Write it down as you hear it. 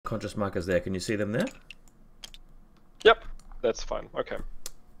conscious markers there. Can you see them there? Yep, that's fine. Okay.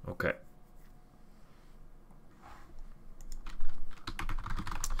 Okay.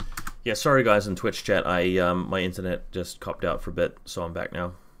 Yeah, sorry guys in Twitch chat. My internet just copped out for a bit, so I'm back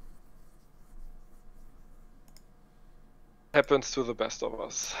now. Happens to the best of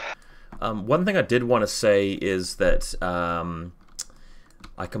us. One thing I did want to say is that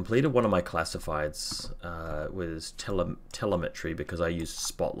I completed one of my classifieds with telemetry because I used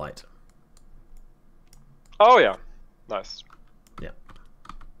Spotlight. Oh yeah, nice. Yeah.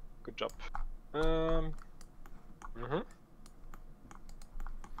 Good job.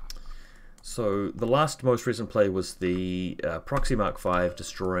 So the most recent play was the Proxy Mark V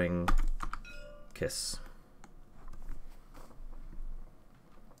destroying Kiss.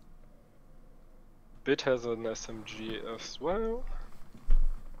 Bit has an SMG as well.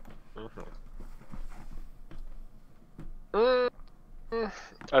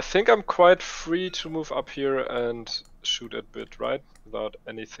 I think I'm quite free to move up here and shoot at Bit, right? Without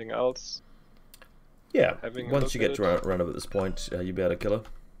anything else. Yeah, once you get to round up at this point, you'll be able to kill her.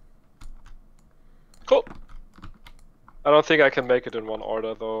 Cool. I don't think I can make it in one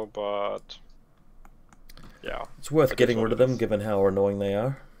order though, but yeah. It's worth getting rid of them given how annoying they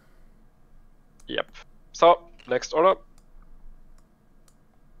are. Yep. So, next order.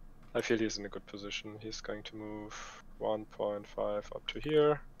 I feel he's in a good position. He's going to move 1.5 up to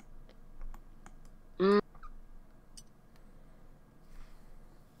here.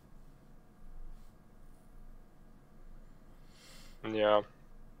 Yeah.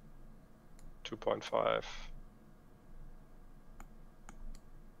 2.5.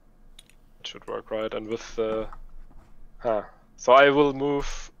 It should work, right? And with the... So I will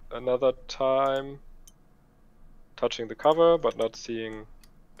move another time, touching the cover, but not seeing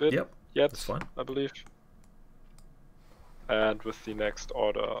Bit yet. That's fine. I believe. And with the next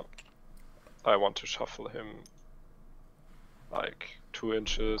order, I want to shuffle him like 2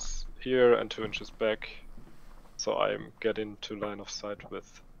 inches here and 2 inches back, so I'm getting to line of sight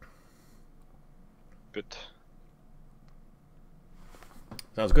with Bit.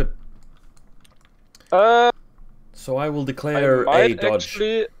 Sounds good. So I will declare a dodge.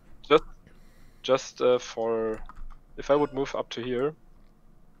 Actually, just for if I would move up to here,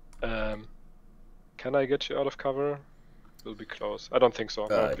 can I get you out of cover? Will be close. I don't think so,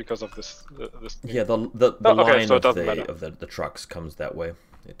 no, because of this. This thing. Yeah, the line so of the trucks comes that way.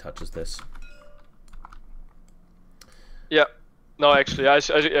 It touches this. Yeah. No, actually,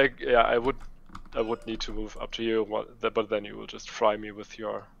 I would need to move up to you, but then you will just fry me with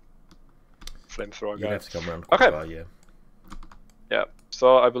your flamethrower guy. You have to come around quite far, yeah. Yeah.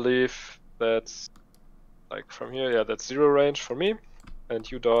 So I believe that's like from here. Yeah, that's 0 range for me, and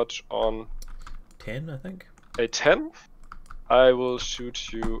you dodge on 10, I think. A 10. I will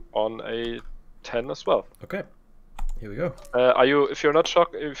shoot you on a 10 as well. Okay. Here we go. Are you? If you're not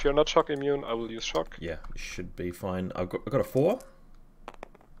shock immune, I will use shock. Yeah, it should be fine. I've got a 4.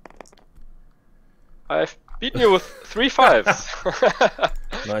 I've beaten you with 3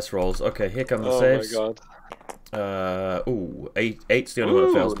 5s. Nice rolls. Okay, here come the saves. Oh my god. Ooh, 8's the only one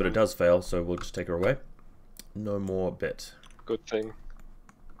that fails, but it does fail, so we'll just take her away. No more Bit. Good thing.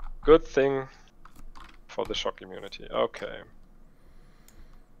 Good thing for the shock immunity. Okay.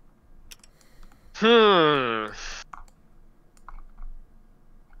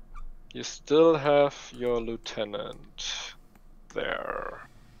 You still have your lieutenant there.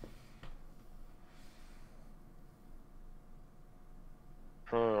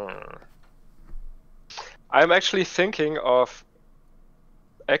 I'm actually thinking of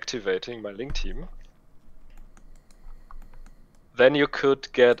activating my link team. Then you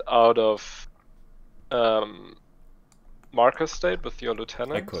could get out of marker state with your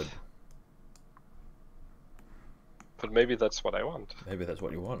lieutenant. I could. But maybe that's what I want. Maybe that's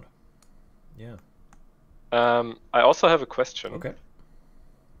what you want. Yeah. I also have a question. Okay.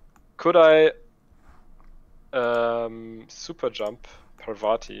 Could I super jump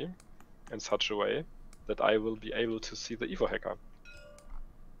Parvati in such a way that I will be able to see the Evo hacker?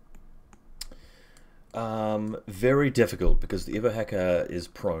 Very difficult because the Evo hacker is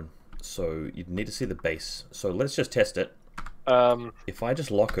prone, so you'd need to see the base. So let's just test it. If I just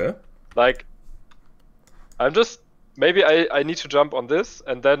lock her, like, maybe I need to jump on this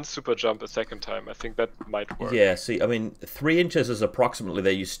and then super jump a second time. I think that might work. Yeah, see, I mean, 3 inches is approximately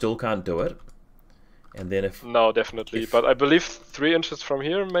there. You still can't do it. And then if... No, definitely. But I believe 3 inches from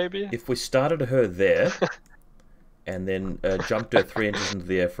here, maybe? If we started her there, and then jumped her 3 inches into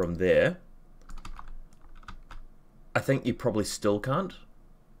the air from there, I think you probably still can't.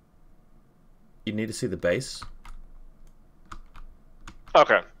 You need to see the base.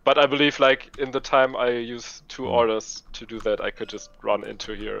 Okay, but I believe like in the time I use 2 orders to do that, I could just run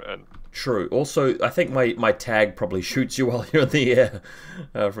into here and... True. Also, I think my tag probably shoots you while you're in the air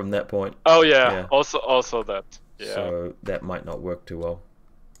from that point. Oh yeah, also that. Yeah. So that might not work too well.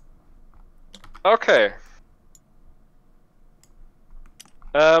 Okay.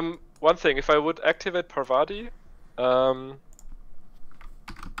 One thing, if I would activate Parvati, oh,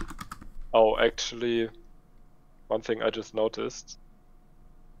 actually, one thing I just noticed,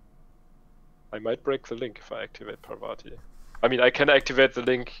 I might break the link if I activate Parvati. I mean, I can activate the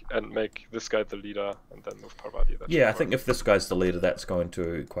link and make this guy the leader and then move Parvati. Yeah, I think if this guy's the leader, that's going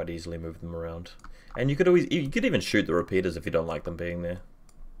to quite easily move them around. And you could even shoot the repeaters if you don't like them being there.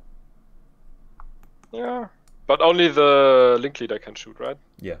 Yeah, but only the link leader can shoot, right?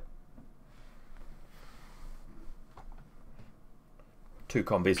 Yeah. 2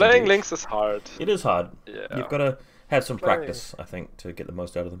 combis. Playing links is hard. It is hard. Yeah. You've got to have some practice, I think, to get the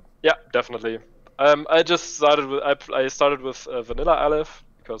most out of them. Yeah, definitely. I just started with I started with vanilla Aleph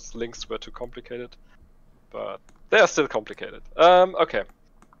because links were too complicated, but they are still complicated. Okay.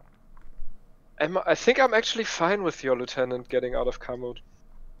 I think I'm actually fine with your lieutenant getting out of Kamut.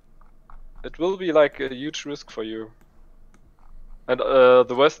 It will be like a huge risk for you. And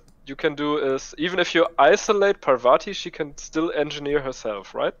the worst you can do is, even if you isolate Parvati, she can still engineer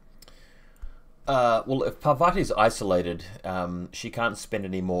herself, right? Well, if Parvati's isolated, she can't spend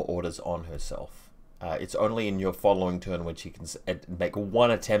any more orders on herself. It's only in your following turn when she can make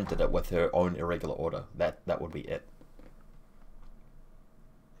one attempt at it with her own irregular order. That would be it.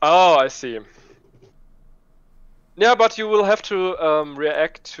 Oh, I see. Yeah, but you will have to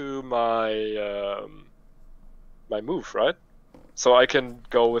react to my my move, right? So I can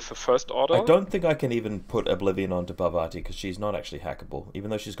go with the first order. I don't think I can even put Oblivion onto Parvati because she's not actually hackable, even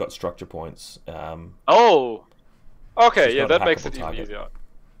though she's got structure points. Oh, okay, yeah, that makes it even target. easier.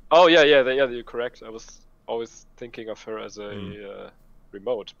 Oh yeah, you're correct. I was always thinking of her as a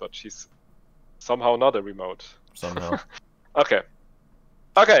remote, but she's somehow not a remote. Somehow. Okay,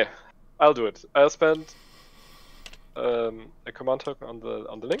 I'll do it. I'll spend a command token on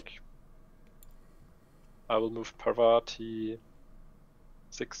the link. I will move Parvati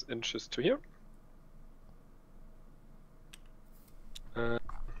 6 inches to here.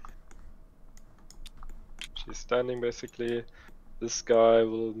 She's standing basically. This guy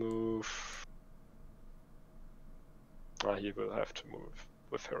will move. He will have to move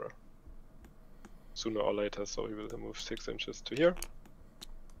with her sooner or later, so he will move 6 inches to here.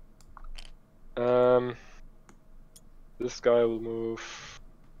 This guy will move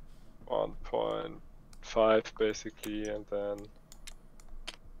 1.5 basically, and then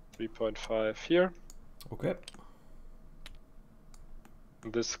 3.5 here. Okay.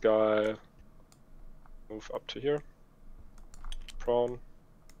 And this guy move up to here. Prone.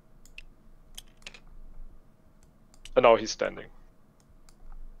 And now he's standing.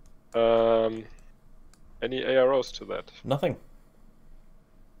 Any AROs to that? Nothing.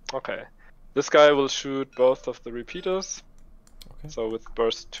 Okay. This guy will shoot both of the repeaters. Okay. So with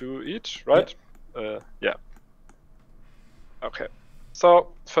burst 2 each, right? Yeah. Okay. So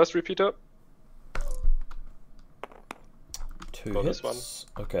first repeater. 2 Bonus hits.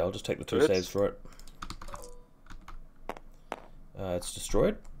 1. Okay, I'll just take the 2 2 saves hits. for it. It's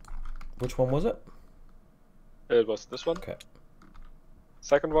destroyed. Which one was it? It was this one. Okay.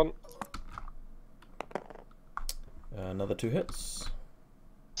 Second one. Another 2 hits.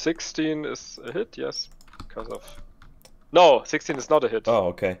 16 is a hit, yes, because of. No, 16 is not a hit. Oh,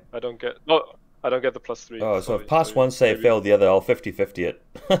 okay. I don't get. No, I don't get the +3. Oh, so sorry, if pass one save maybe failed the other, I'll 50-50 it.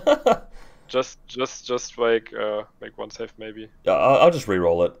 Just make one save maybe. Yeah, I'll just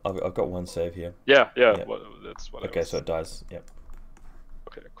re-roll it. I've got 1 save here. Yeah. Yeah. Well, that's what. Okay, so it dies. Yep.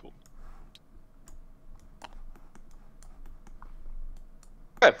 Okay, cool.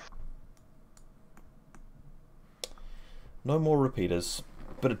 Okay. No more repeaters.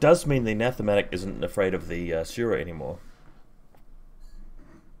 But it does mean the Anathematic isn't afraid of the Sura anymore.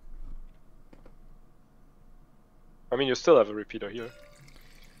 I mean, you still have a repeater here.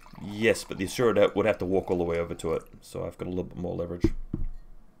 Yes, but the Asura would have to walk all the way over to it, so I've got a little bit more leverage.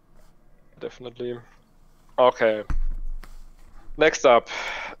 Definitely. Okay. Next up.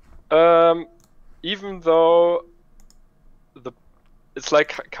 Even though it's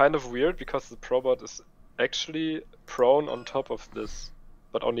like kind of weird because the probot is actually prone on top of this,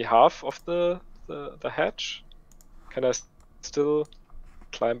 but only half of the hatch. Can I still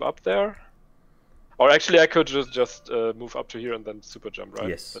climb up there? Or actually, I could just move up to here and then super jump, right?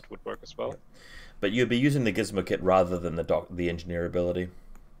 Yes. That would work as well. Yeah. But you'd be using the Gizmo kit rather than the engineer ability.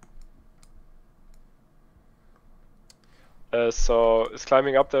 So is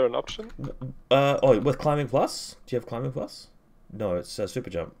climbing up there an option? Oh, with climbing plus? Do you have climbing plus? No, it's super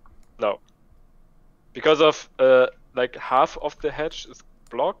jump. No. Because of like half of the hedge is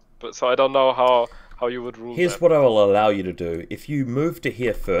blocked, but so I don't know how you would rule Here's that. what I will allow you to do. If you move to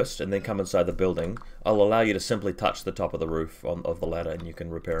here first and then come inside the building, I'll allow you to simply touch the top of the roof of the ladder and you can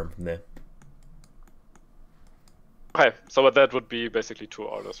repair them from there. Okay, so that would be basically 2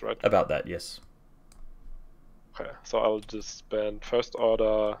 orders, right? About that, yes. Okay, so I'll just spend first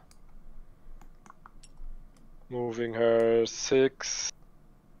order moving her 6.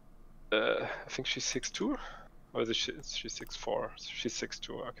 I think she's 6'2", or is she's 6'4"? She's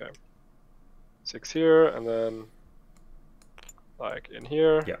 6'2", okay. 6 here, and then like in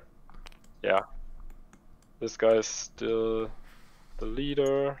here. Yeah. Yeah. This guy's still the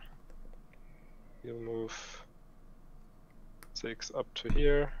leader. He'll move 6 up to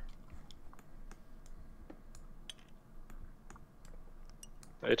here.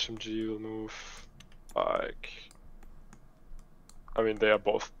 HMG will move like. I mean, they are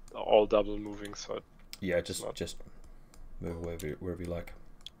both all double moving, so yeah, just move wherever you like.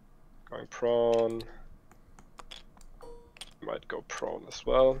 Going prone. Might go prone as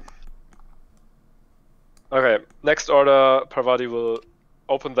well. Okay, next order, Parvati will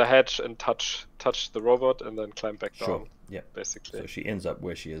open the hatch and touch the robot and then climb back down. Yeah. Basically. So she ends up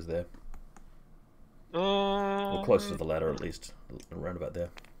where she is there. Or close to the ladder at least, around about there.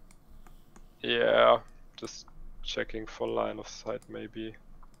 Yeah, just checking for line of sight maybe.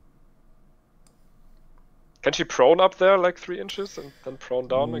 Can she prone up there like 3 inches and then prone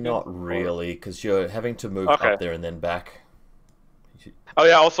down again? Not really, because you're having to move Okay. up there and then back. Oh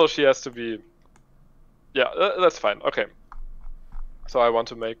yeah, also she has to be... Yeah, that's fine. Okay. So I want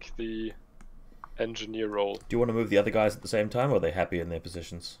to make the engineer roll. Do you want to move the other guys at the same time, or are they happy in their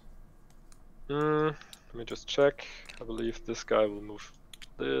positions? Let me just check. I believe this guy will move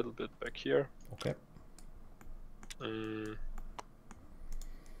a little bit back here. Okay.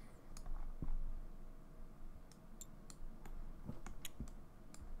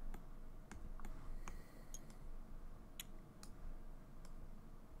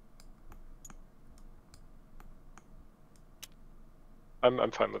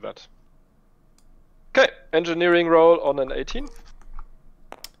 I'm fine with that. Okay, engineering roll on an 18.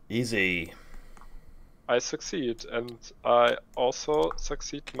 Easy. I succeed, and I also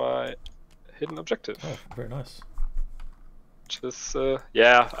succeed my hidden objective. Oh, very nice. Which is,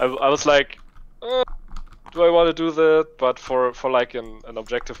 yeah, I was like, do I want to do that? But for like an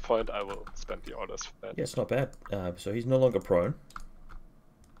objective point, I will spend the orders for that. Yeah, it's not bad. So he's no longer prone.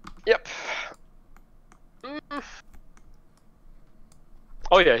 Yep.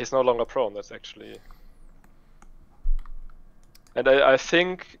 Oh yeah, he's no longer prone, that's actually... And I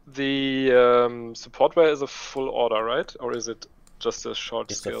think the support wear is a full order, right? Or is it just a short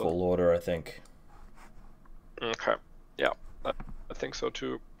skill? It's a full order, I think. Okay, yeah, I think so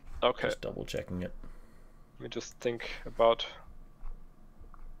too. Okay. Just double checking it. Let me just think about...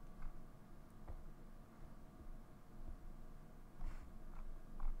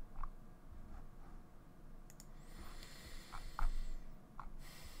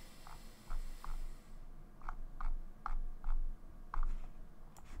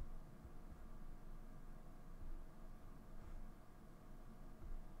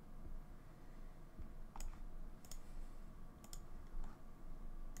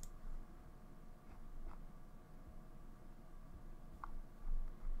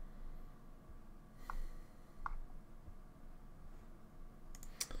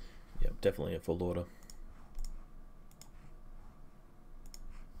 Yep, definitely a full order.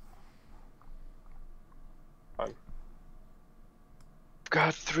 Fine.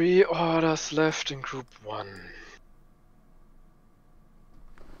 Got 3 orders left in group 1.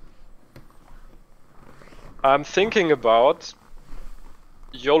 I'm thinking about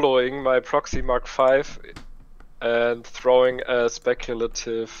YOLOing my Proxy Mark V and throwing a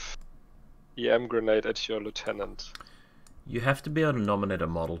speculative EM grenade at your lieutenant. You have to be able to nominate a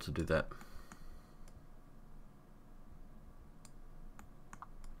model to do that.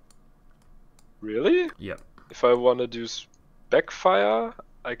 Really? Yep. If I want to do backfire,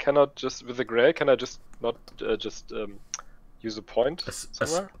 I cannot just, with the gray, can I just not use a point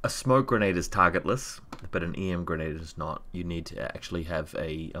somewhere? A smoke grenade is targetless, but an EM grenade is not. You need to actually have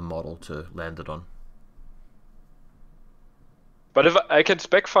a model to land it on. But if I can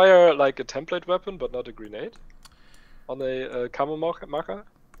backfire like a template weapon, but not a grenade? On a camo marker?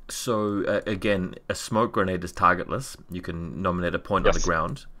 So, again, a smoke grenade is targetless. You can nominate a point on the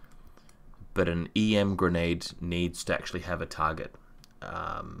ground. But an EM grenade needs to actually have a target.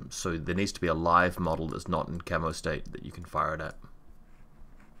 So there needs to be a live model that's not in camo state that you can fire it at.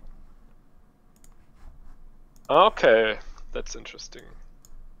 Okay, that's interesting.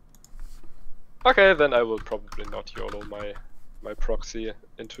 Okay, then I will probably not YOLO my proxy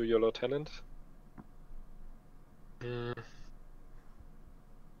into your lieutenant.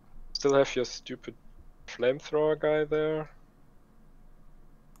 Still have your stupid flamethrower guy there.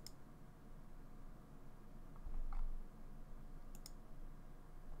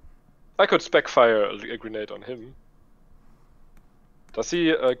 I could spec fire a grenade on him. Does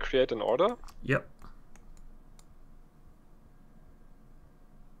he create an order? Yep.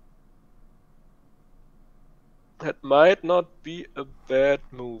 That might not be a bad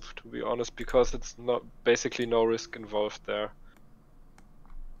move, to be honest, because it's not basically no risk involved there.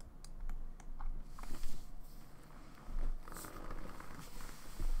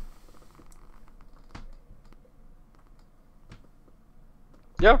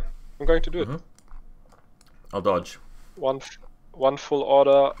 Yeah, I'm going to do it. I'll dodge. One full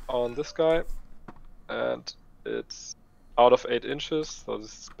order on this guy, and it's out of 8 inches, so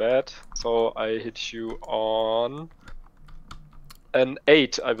this is bad. So I hit you on an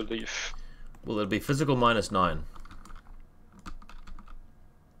 8, I believe. Well, it'll be physical -9.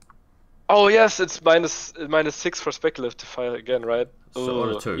 Oh yes, it's -6 for speculative to fire again, right? So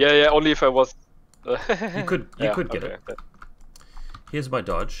on a 2. Yeah, only if I was. You could get it. Here's my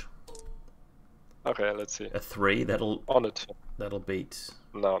dodge. Okay, let's see. A 3. That'll on it. That'll beat.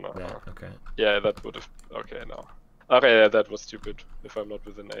 No. Okay. Yeah, that would have. Okay, no. Okay, yeah, that was stupid. If I'm not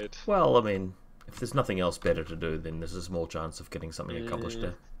within 8. Well, I mean, if there's nothing else better to do, then there's a small chance of getting something accomplished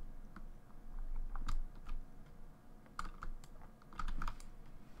there.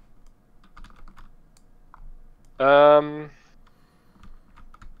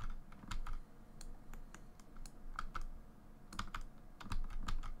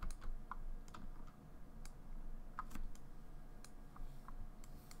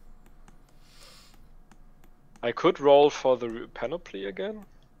 I could roll for the panoply again.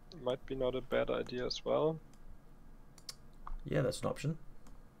 Might be not a bad idea as well. Yeah, that's an option.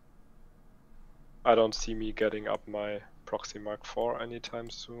 I don't see me getting up my proxy Mark IV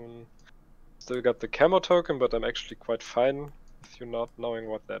anytime soon. Still got the camo token, but I'm actually quite fine with you not knowing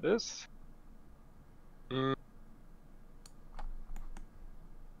what that is. Where's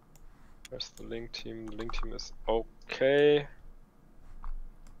the link team? The link team is okay.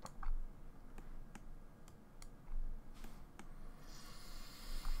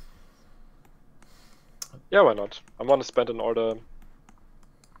 Yeah, why not? I want to spend an order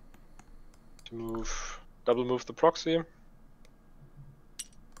to double move the proxy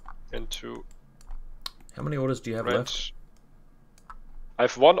into. How many orders do you have left? I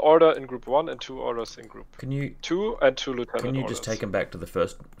have 1 order in group 1 and 2 orders in group. Can you 2 and 2 lieutenant Can you orders. just take them back to the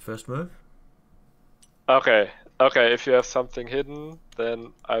first move? Okay. If you have something hidden,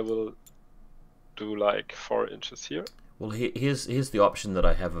 then I will do like 4 inches here. Well, here's the option that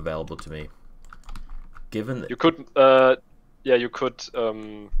I have available to me. Given that you could, you could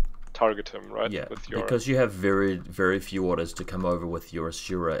target him, right? Yeah, with your... because you have very few orders to come over with your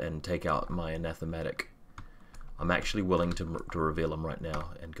Asura and take out my Anathematic. I'm actually willing to reveal him right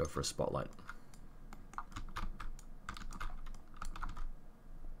now and go for a spotlight.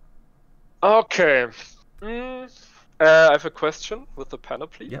 Okay. I have a question with the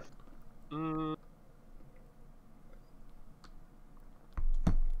panoply. Yep.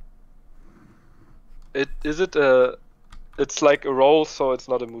 It's like a roll, so it's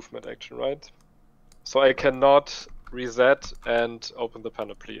not a movement action, right? So I cannot reset and open the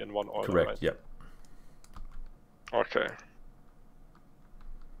panoply in 1 order. Correct. Right? Yep. Okay.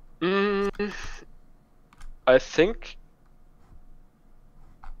 I think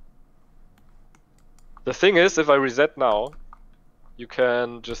the thing is, if I reset now, you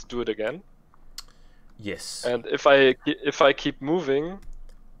can just do it again. Yes. And if I keep moving,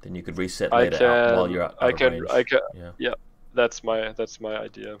 then you could reset later while you're out of range. Yeah, that's my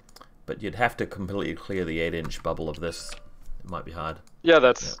idea. But you'd have to completely clear the 8-inch bubble of this. It might be hard. Yeah,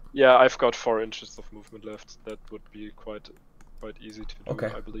 I've got 4 inches of movement left. That would be quite easy to do,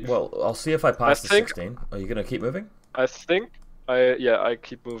 okay. I believe. Well, I'll see if I pass the 16. Are you gonna keep moving? I think I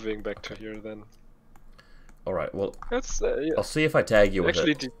keep moving back to here then. All right. Well, yeah. I'll see if I tag you with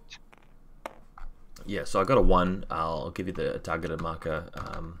actually it. Yeah, so I got a 1. I'll give you the targeted marker.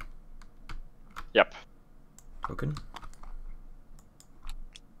 Yep. Token.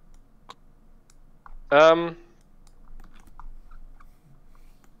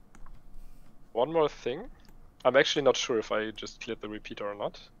 One more thing. I'm actually not sure if I just cleared the repeater or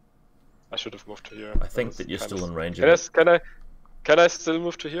not. I should have moved to here. I think that you're still in range of it. Can I still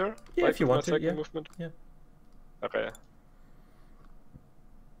move to here? Yeah, like if you with want my to, second yeah. movement? Yeah. Okay.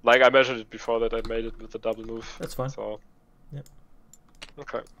 Like I measured it before that I made it with the double move. That's fine. So. Yep.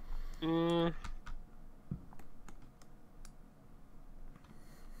 Okay.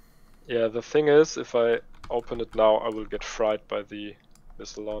 Yeah, the thing is, if I open it now, I will get fried by the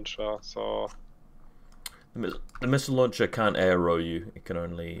missile launcher. So. The missile launcher can't ARO you. It can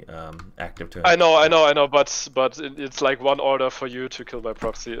only active turn. I know, but it's like one order for you to kill my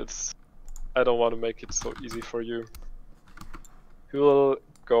proxy. I don't want to make it so easy for you. He will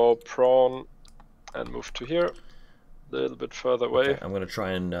go prone and move to here, a little bit further away. Okay, I'm going to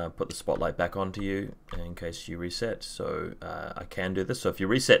try and put the spotlight back onto you in case you reset. So I can do this. So if you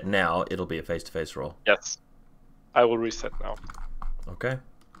reset now, it'll be a face-to-face roll. Yes, I will reset now. Okay.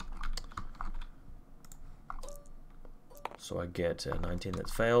 So I get 19 that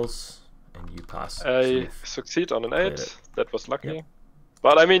fails, and you pass. I succeed on an 8. That was lucky. Yep.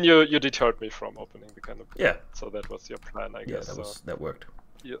 But I mean, you deterred me from opening the cannon. Yeah. So that was your plan, I guess. Yeah, that worked.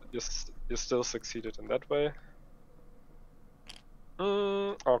 You still succeeded in that way.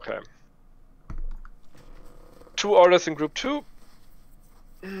 Okay. 2 orders in group 2.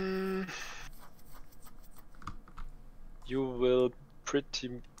 You will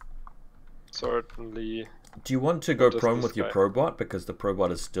pretty certainly. Do you want to go prone with your probot, because the probot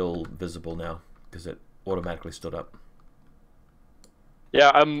is still visible now because it automatically stood up?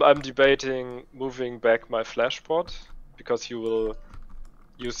 Yeah, I'm debating moving back my flash pod because you will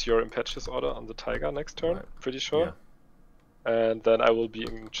use your impetuous order on the tiger next turn, right. Pretty sure. Yeah. And then I will be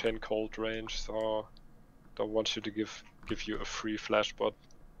in chain cold range, so don't want you to give you a free flash pod.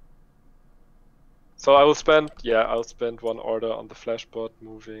 So I'll spend 1 order on the flash pod,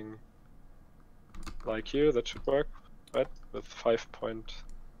 moving like here. That should work, right? With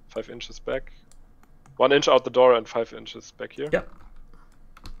 5.5 inches back, 1 inch out the door and 5 inches back here. Yep.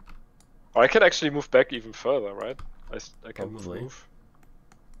 Or I can actually move back even further, right? I can move.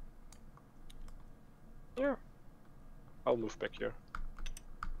 Yeah, I'll move back here.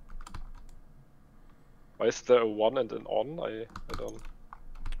 Why is there a 1 and an on?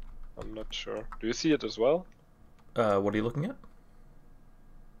 I'm not sure. Do you see it as well? What are you looking at?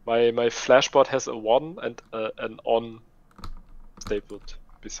 My flashbot has a 1 and an on stapled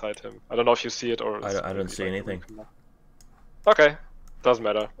beside him. I don't know if you see it or. I don't see anything. Okay, doesn't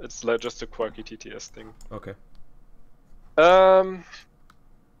matter. It's like just a quirky TTS thing. Okay.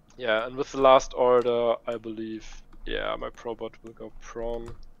 Yeah, and with the last order, I believe, yeah, my probot will go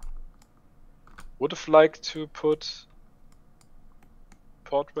prone. Would have liked to put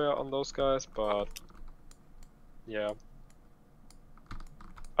portware on those guys, but yeah.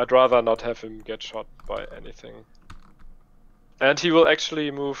 I'd rather not have him get shot by anything. And he will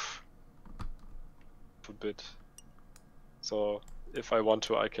actually move a bit. So if I want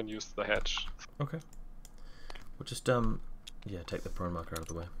to, I can use the hedge. Okay. We'll just yeah, take the prone marker out of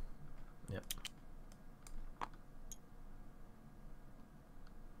the way. Yep.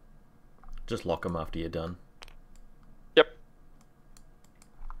 Just lock him after you're done. Yep.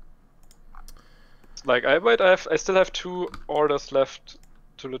 Like I still have 2 orders left,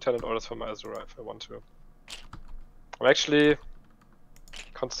 2 lieutenant orders for my Azura if I want to. I'm actually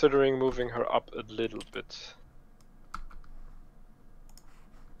considering moving her up a little bit.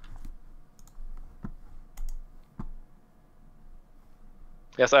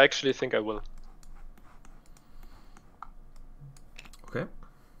 Yes, I actually think I will. Okay.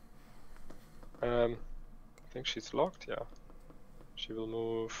 I think she's locked, yeah. She will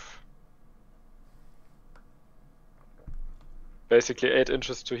move basically 8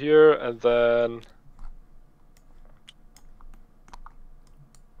 inches to here and then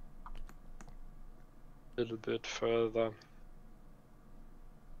a little bit further.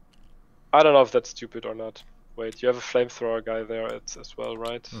 I don't know if that's stupid or not. Wait, you have a flamethrower guy there as well,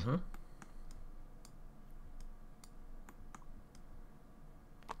 right? Mm-hmm.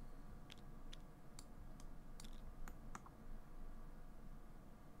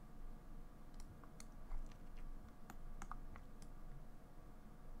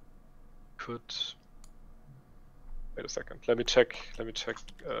 Wait a second. Let me check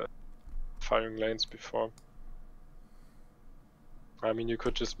firing lanes before. I mean, you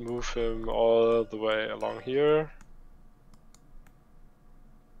could just move him all the way along here.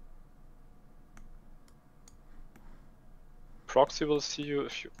 Proxy will see you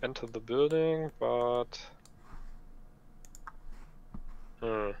if you enter the building, but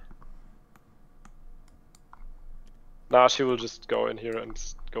nah, she will just go in here and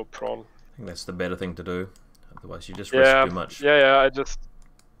go prone. I think that's the better thing to do. Otherwise, you just risk too much. Yeah.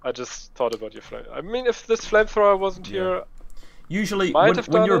 I just thought about your flame. I mean, if this flamethrower wasn't here. Usually, Might when have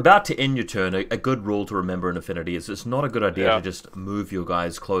done you're it. about to end your turn, a good rule to remember in Affinity is it's not a good idea to just move your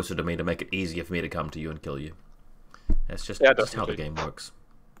guys closer to me to make it easier for me to come to you and kill you. That's just how the definitely. game works.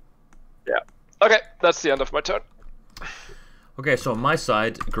 Yeah. Okay, that's the end of my turn. Okay, so on my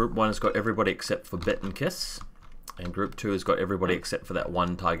side, Group 1 has got everybody except for Bit and Kiss, and Group 2 has got everybody except for that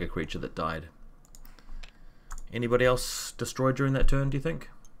one tiger creature that died. Anybody else destroyed during that turn, do you think?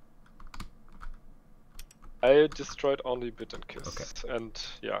 I destroyed only Bit and Kiss. Okay. And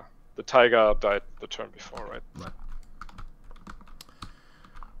yeah, the tiger died the turn before, right? Right.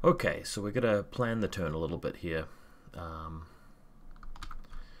 Okay, so we're going to plan the turn a little bit here. I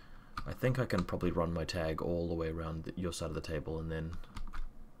think I can probably run my tag all the way around your side of the table and then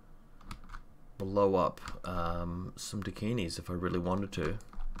blow up some Dakinis if I really wanted to.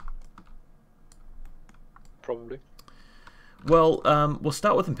 Probably. Well, we'll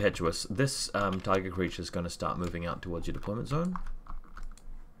start with Impetuous. This tiger creature is going to start moving out towards your deployment zone.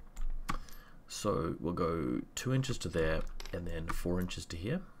 So we'll go 2 inches to there and then 4 inches to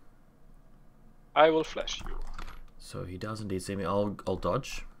here. I will flash you. So he does indeed see me. I'll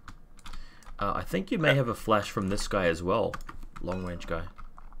dodge. I think you may have a flash from this guy as well, long range guy.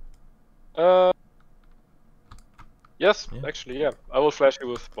 Yes, actually, yeah. I will flash you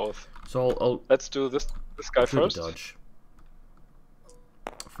with both. So let's do this guy first. Dodge.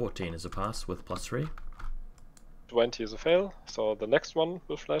 14 is a pass with +3. 20 is a fail. So the next one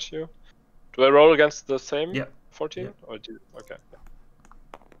will flash you. Do I roll against the same? Yep. 14? Yep. Or do okay. Yeah.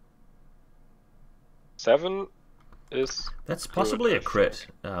 7 is. That's possibly a crit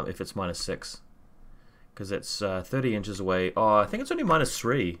if it's -6, because it's 30 inches away. Oh, I think it's only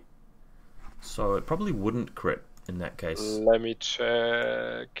 -3, so it probably wouldn't crit in that case. Let me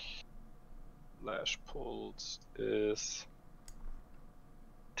check. Flash pulse is.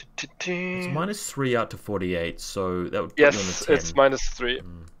 It's -3 out to 48, so that would put yes, you on the 10. It's -3.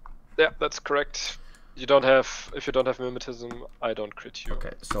 Yeah, that's correct. You don't have if you don't have mimetism, I don't crit you.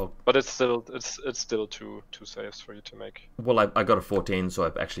 Okay, so but it's still two saves for you to make. Well, I got a 14, so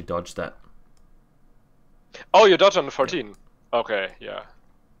I've actually dodged that. Oh, you dodge on the 14. Yeah. Okay, yeah.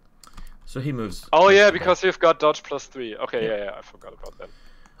 So he moves. Oh yeah, because you've got dodge +3. Okay, yeah, I forgot about that.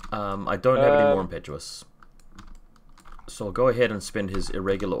 I don't have any more Impetuous. So I'll go ahead and spend his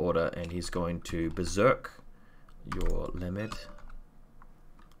irregular order, and he's going to berserk your Lemed.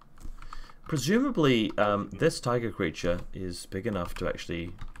 Presumably, this tiger creature is big enough to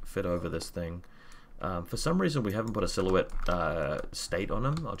actually fit over this thing. For some reason, we haven't put a silhouette state on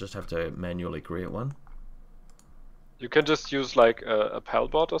him. I'll just have to manually create one. You can just use like a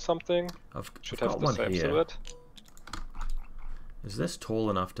Palbot or something. I've Should got have the one same here. silhouette. Is this tall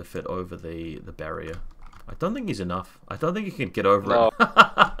enough to fit over the barrier? I don't think he's enough. I don't think he can get over it.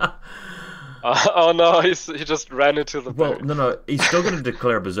 Oh no, he just ran into the barrier. Well, no, he's still going to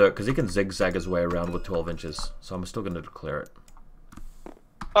declare Berserk because he can zigzag his way around with 12 inches. So I'm still going to declare it.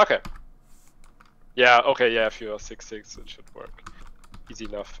 Okay. Yeah, okay, yeah, if you are 6'6", it should work. Easy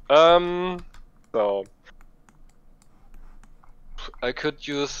enough. So I could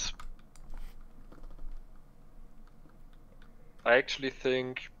use. I actually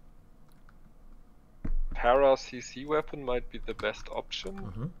think Para CC weapon might be the best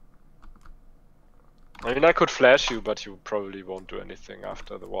option. I mean, I could flash you, but you probably won't do anything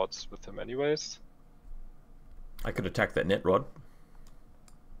after the wards with him anyways. I could attack that net rod.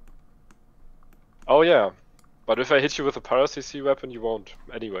 Oh yeah, but if I hit you with a Para CC weapon, you won't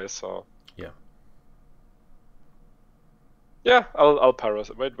anyway, so... Yeah. Yeah, I'll Para...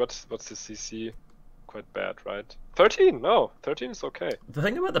 Wait, what's the CC? Quite bad, right? 13? No, 13 is okay. The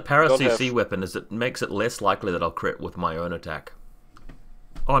thing about the Para CC weapon is it makes it less likely that I'll crit with my own attack.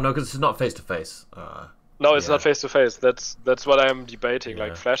 Oh no, because it's not face to face. No, it's not face to face. That's what I'm debating. Yeah.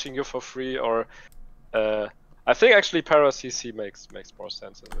 Like flashing you for free, or I think actually Para CC makes more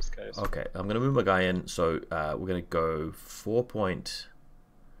sense in this case. Okay, I'm gonna move my guy in. So we're gonna go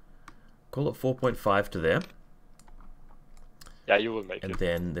call it 4.5 to there. Yeah, you will make it. And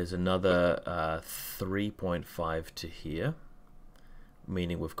then there's another 3.5 to here,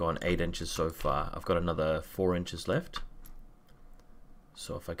 meaning we've gone 8 inches so far. I've got another 4 inches left.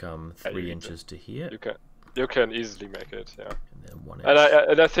 So if I come 3 inches to here, you can easily make it, yeah. And then 1 inch.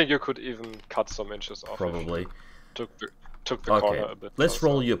 And I think you could even cut some inches off. Probably. Took the corner a bit. Let's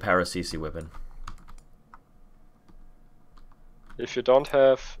roll your Para CC weapon. If you don't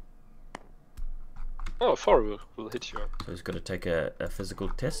have. Oh, 4 will hit you. So he's got to take a physical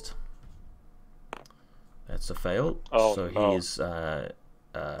test. That's a fail. Oh, so no. he's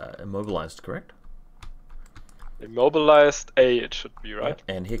immobilized, correct? Immobilized A, it should be, right?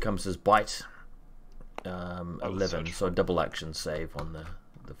 Yeah. And here comes his bite. 11, so double action save on the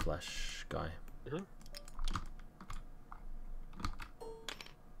flash guy. Mm-hmm.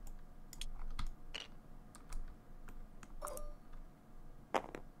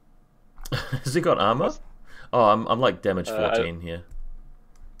 Has he got armor? Oh, I'm like damage 14 here.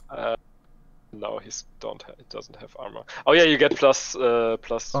 No, he doesn't have armor. Oh yeah, you get plus. Oh,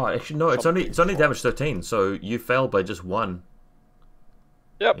 actually no, it's only damage 13. So you fail by just 1.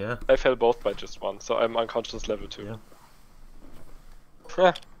 Yep. Yeah. I fell both by just 1, so I'm unconscious level 2. Yeah.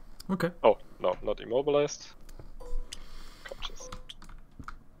 Yeah. Okay. Oh no, not immobilized. Conscious.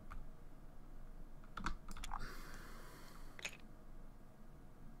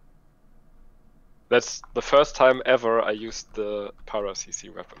 That's the first time ever I used the para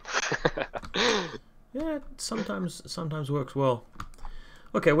CC weapon. Yeah, sometimes works well.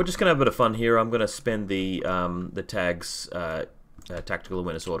 Okay, we're just gonna have a bit of fun here. I'm gonna spend the tags tactical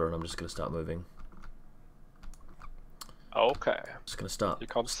awareness order, and I'm just gonna start moving. Okay. Just gonna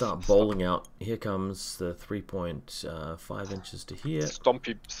start bowling out. Here comes the 3.5 inches to here.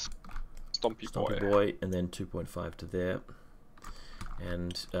 Stompy boy, and then 2.5 to there.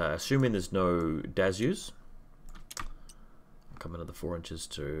 And assuming there's no Dazus, I'll come another 4 inches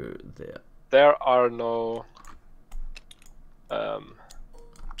to there. There are no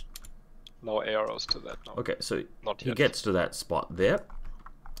arrows to that. No. Okay, so Not he yet. gets to that spot there.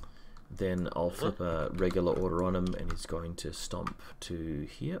 Then I'll flip a regular order on him, and he's going to stomp to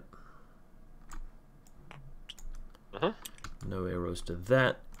here. No arrows to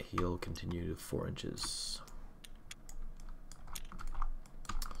that. He'll continue to 4 inches.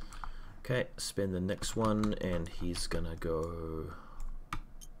 Okay, spin the next one, and he's gonna go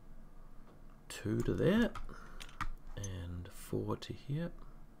 2 to there, and 4 to here.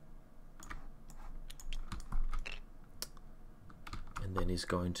 And then he's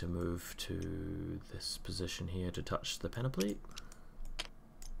going to move to this position here to touch the panoply.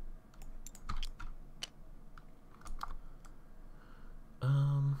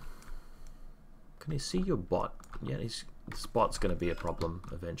 Can he see your bot? Yeah, this bot's going to be a problem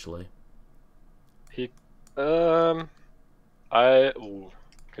eventually. Can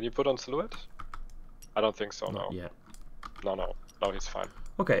you put on silhouette? I don't think so. Not yet. No, he's fine.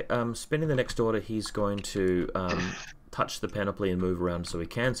 Okay, spinning the next order, he's going to touch the panoply and move around so he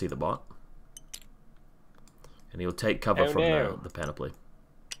can see the bot. And he'll take cover from the panoply.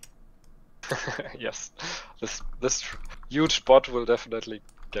 Yes, this huge bot will definitely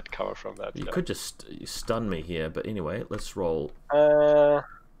get cover from that. You could just stun me here, but anyway, let's roll.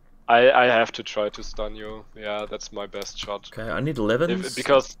 I have to try to stun you. Yeah, that's my best shot. Okay, I need 11.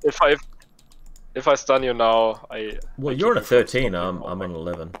 Because if I stun you now, well, you're on a 13. I'm on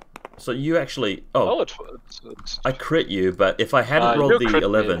 11. So you actually I crit you, but if I hadn't rolled the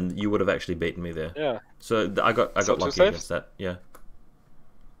 11, you would have actually beaten me there. Yeah. So I got lucky against that. Yeah.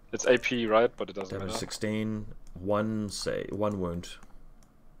 It's AP, right? But it doesn't Damage matter. 16, 1 wound.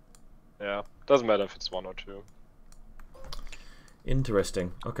 Yeah, doesn't matter if it's 1 or 2.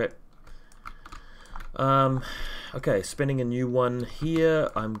 Interesting. Okay. Okay, spinning a new one here.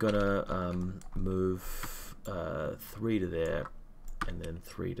 I'm gonna move 3 to there, and then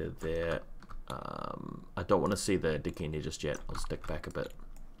 3 to there. I don't want to see the Dikini just yet. I'll stick back a bit,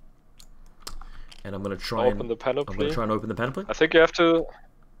 and I'm gonna try open the panoply. I'm gonna try and open the panoply. I think you have to.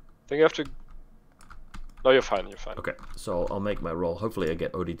 No, you're fine. You're fine. Okay, so I'll make my roll. Hopefully, I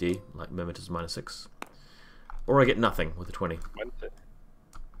get ODD like Mimetis -6, or I get nothing with a 20.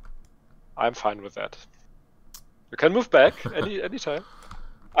 I'm fine with that. You can move back anytime.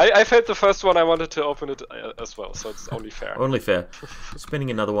 I failed the first one. I wanted to open it as well, so it's only fair. Only fair. Spinning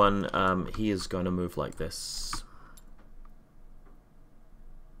another one. He is going to move like this.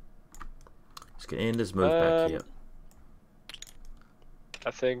 He's going to end his move back here. I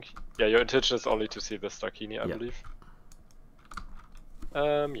think, yeah, your intention is only to see the Starkini, I believe.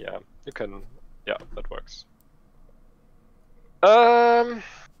 Yeah, you can, yeah, that works. I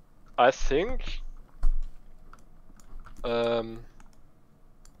think,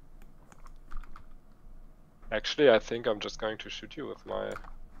 actually, I think I'm just going to shoot you with my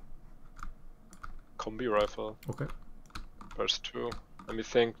combi rifle. Okay. Burst 2. Let me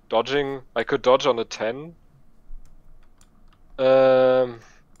think. Dodging, I could dodge on a 10. Or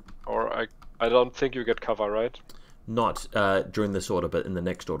I don't think you get cover, right? Not during this order, but in the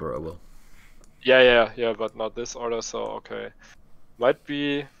next order I will. Yeah, but not this order, so okay. Might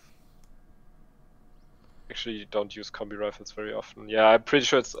be... Actually, you don't use combi rifles very often. Yeah, I'm pretty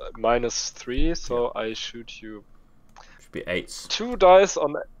sure it's -3, so I shoot you Should be 8s. 2 dice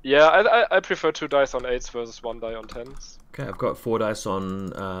on... Yeah, I prefer 2 dice on 8s versus 1 die on 10s. Okay, I've got 4 dice on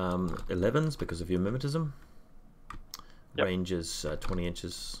 11s because of your mimetism. Yep. Range is 20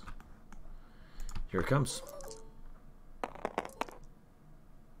 inches. Here it comes.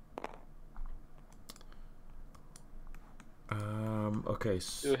 Okay.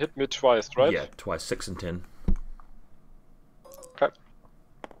 You hit me twice, right? Yeah, twice, 6 and 10. Okay.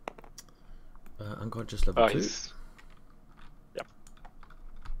 Unconscious level 2. Yep.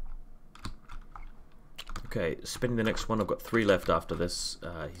 Okay, spinning the next one. I've got 3 left after this.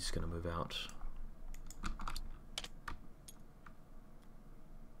 He's going to move out.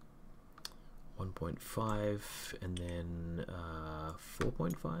 .5 and then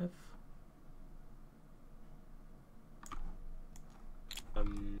 4.5.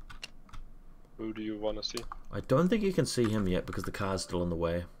 Who do you want to see? I don't think you can see him yet because the car's still in the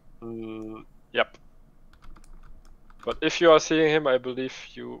way. Yep. But if you are seeing him, I believe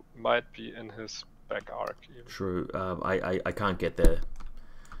you might be in his back arc. Even. True. I can't get there.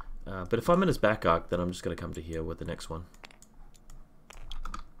 But if I'm in his back arc, then I'm just going to come to here with the next one.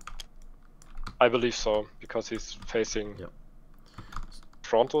 I believe so, because he's facing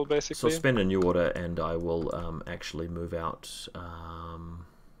frontal, basically. So spend a new order, and I will actually move out.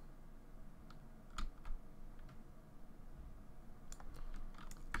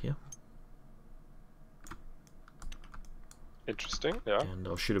 Here. Interesting, yeah. And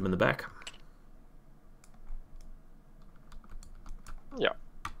I'll shoot him in the back. Yeah,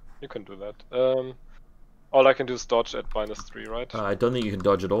 you can do that. All I can do is dodge at -3, right? I don't think you can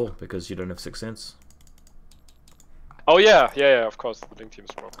dodge at all because you don't have 6th sense. Oh yeah, of course, the link team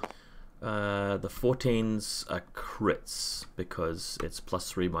is broken. The 14s are crits because it's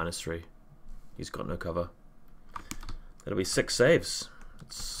 +3, -3. He's got no cover. That'll be 6 saves.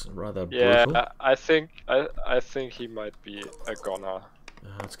 It's rather brutal. I think he might be a goner.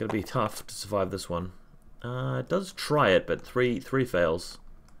 It's going to be tough to survive this one. It does try it, but three fails.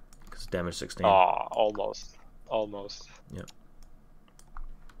 Because damage 16. Ah, almost. Yep.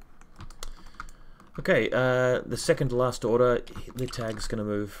 Okay, the second to last order, the tag's going to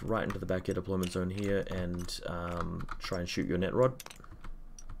move right into the backyard deployment zone here and try and shoot your net rod.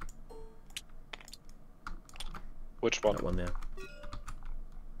 Which one? That one there.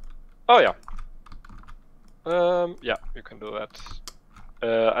 Oh yeah. Yeah, you can do that.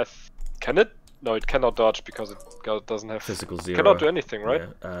 Can it? No, it cannot dodge because it doesn't have physical 0. Cannot do anything, right?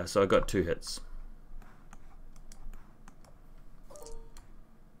 Yeah. So I got 2 hits.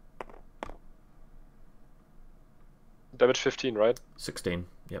 Damage 15, right? 16.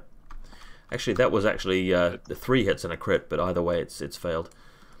 Yep. Actually, that was the 3 hits and a crit, but either way, it's failed.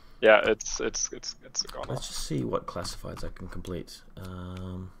 Yeah, it's a goner. Let's just see what classifieds I can complete.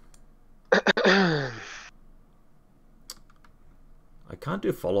 I can't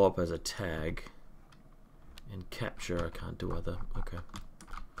do follow-up as a tag. And capture, I can't do other. Okay.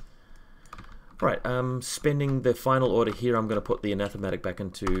 Right, spending the final order here, I'm going to put the anathematic back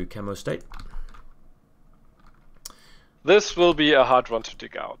into camo state. This will be a hard one to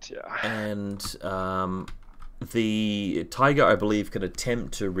dig out, yeah. And the Tiger, I believe, can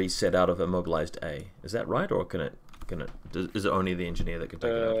attempt to reset out of immobilized A. Is that right, or is it only the engineer that can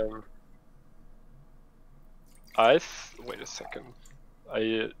take it out? Wait a second.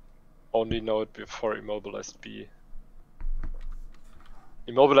 I only know it before immobilized B.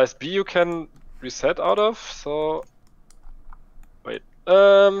 Immobilized B you can reset out of, so... Wait.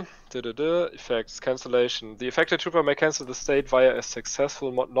 Effects, cancellation. The affected trooper may cancel the state via a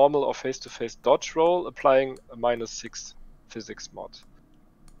successful normal or face-to-face dodge roll, applying a -6 physics mod.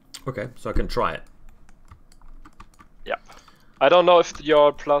 Okay, so I can try it. Yeah. I don't know if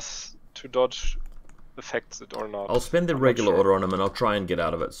your +2 dodge affects it or not. I'll spend the regular order on him and I'll try and get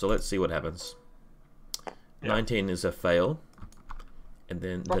out of it, so let's see what happens. Yeah. 19 is a fail, and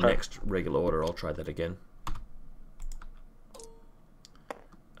then the next regular order I'll try that again.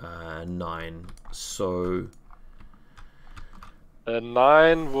 9, so...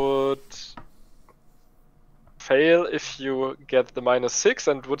 9 would fail if you get the -6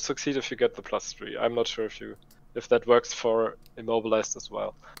 and would succeed if you get the +3. I'm not sure if that works for immobilized as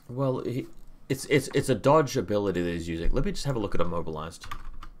well. Well, it's a dodge ability that he's using. Let me just have a look at immobilized.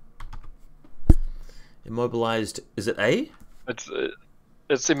 Immobilized, is it A?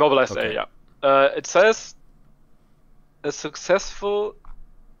 It's immobilized A, yeah. It says a successful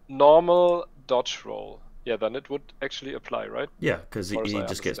normal dodge roll. Yeah, then it would actually apply, right? Yeah, because he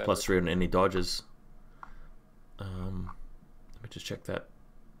just gets +3 on any dodges. Let me just check that.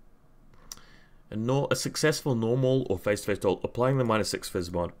 A successful normal or face-to-face roll, applying the -6 phys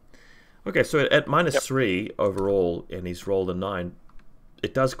mod Okay, so at minus Yep. 3 overall, and he's rolled a 9,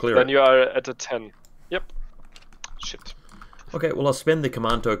 it does clear Then it. you are at a 10. Yep. Shit. Okay, well I'll spend the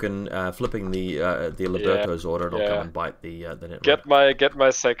command token flipping the Liberto's order, and I'll come and bite the net rod. Get my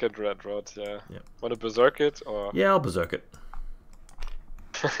second red rod. Yeah. Yep. Want to berserk it or? Yeah, I'll berserk it.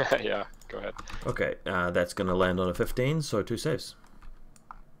 Yeah. Go ahead. Okay, that's going to land on a 15, so 2 saves.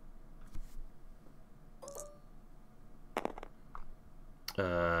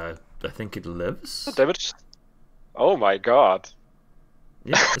 I think it lives. Damage. Oh my god.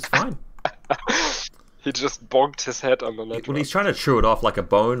 Yeah, it's fine. He just bonked his head on the net. Well, he's trying to chew it off like a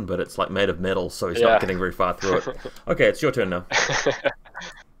bone, but it's like made of metal, so he's not getting very far through it. Okay, it's your turn now.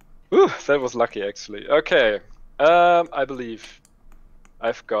 Ooh, that was lucky actually. Okay. I believe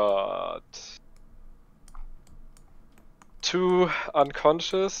I've got 2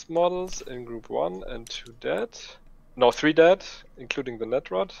 unconscious models in group 1 and 2 dead. No, 3 dead, including the net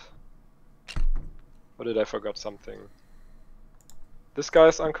rod. Or did I forget something? This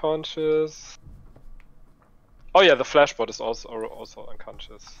guy's unconscious. Oh yeah, the flashbot is also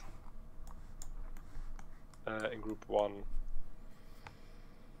unconscious. In group 1.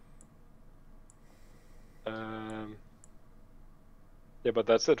 Yeah, but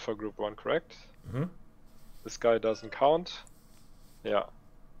that's it for group 1, correct? Mm-hmm. This guy doesn't count. Yeah.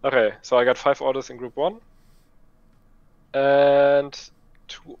 Okay, so I got 5 orders in group 1. And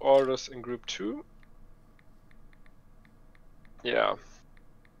 2 orders in group 2. Yeah.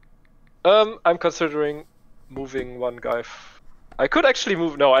 I'm considering moving one guy. I could actually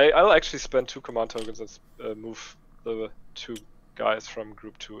move. No, I'll actually spend 2 command tokens and move the 2 guys from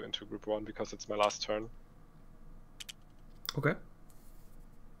group 2 into group 1 because it's my last turn. Okay.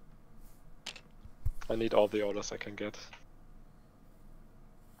 I need all the orders I can get.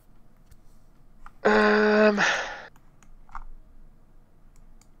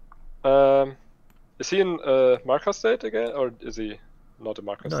 Is he in marker state again, or is he not a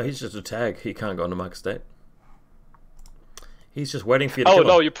marker state? No, he's just a tag. He can't go into marker state. He's just waiting for you to kill him.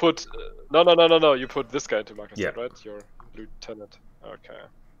 No, you put no. You put this guy into marker state, right? Your lieutenant. Okay.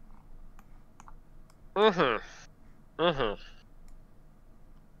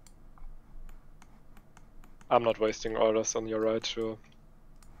 I'm not wasting orders on your right, sure.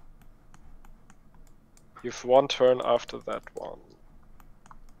 You've 1 turn after that one.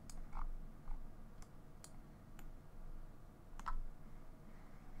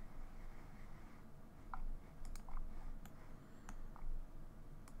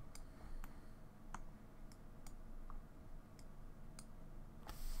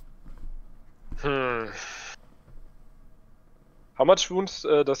 How much wounds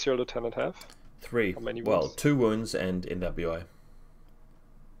does your lieutenant have? 3. How many well, wounds? 2 wounds and NWI.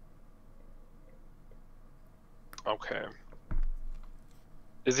 Okay.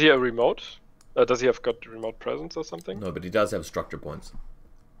 Is he a remote? Does he have got remote presence or something? No, but he does have structure points.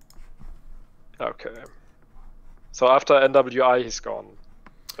 Okay. So after NWI, he's gone,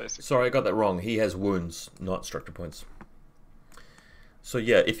 basically. Sorry, I got that wrong. He has wounds, not structure points. So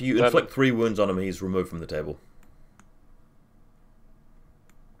yeah, if you inflict 3 wounds on him, he's removed from the table.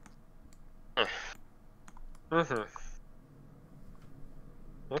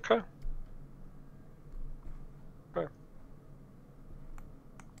 Okay.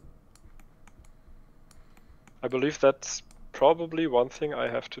 I believe that's probably one thing I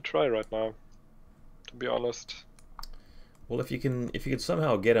have to try right now, to be honest. Well, if you can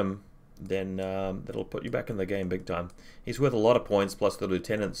somehow get him, then that'll put you back in the game big time. He's worth a lot of points, plus the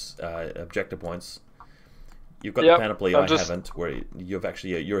lieutenant's objective points. You've got the panoply, I haven't, where you've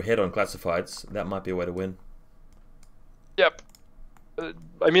actually you're ahead on classifieds. That might be a way to win. Yep.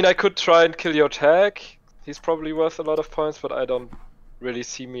 I mean, I could try and kill your tag. He's probably worth a lot of points, but I don't really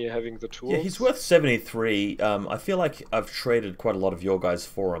see me having the tools. Yeah, he's worth 73. I feel like I've traded quite a lot of your guys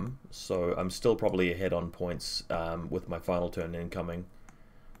for him, so I'm still probably ahead on points with my final turn incoming.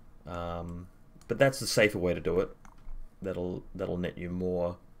 But that's the safer way to do it. That'll net you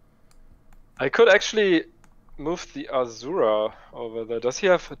more. I could actually move the Azura over there. Does he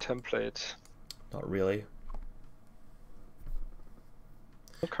have a template? Not really.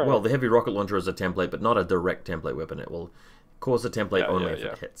 Okay. Well, the heavy rocket launcher is a template, but not a direct template weapon. It will cause a template only if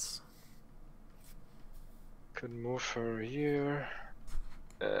it hits. Could move her here.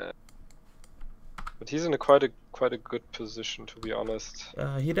 But he's in quite a good position, to be honest.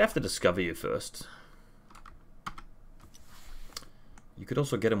 He'd have to discover you first. You could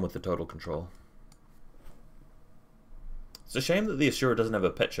also get him with the total control. It's a shame that the Asura doesn't have a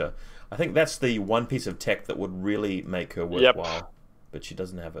picture. I think that's the one piece of tech that would really make her worthwhile, but she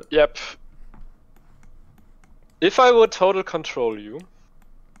doesn't have it. Yep. If I would total control you,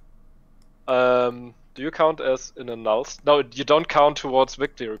 Do you count as in a null? No, you don't count towards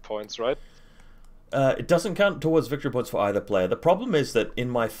victory points, right? It doesn't count towards victory points for either player. The problem is that in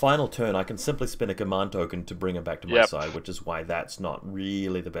my final turn, I can simply spin a command token to bring him back to my side, which is why that's not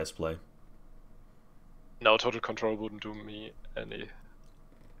really the best play. No, total control wouldn't do me any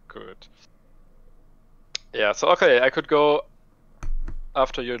good. Yeah, so okay, I could go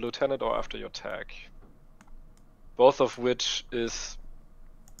after your lieutenant or after your tag. Both of which is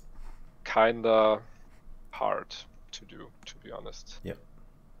kinda hard to do, to be honest. Yep.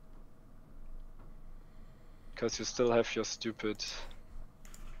 Because you still have your stupid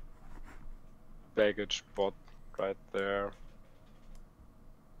baggage bot right there.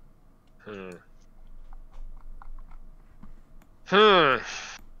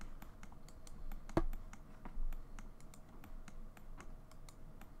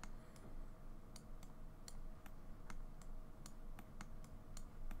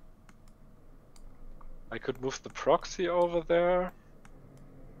 I could move the proxy over there.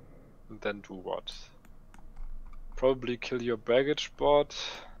 And then do what? Probably kill your baggage bot.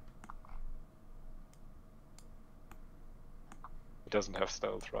 He doesn't have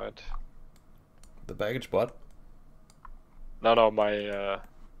stealth, right? The baggage bot? No, my...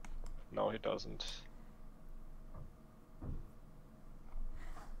 no, he doesn't.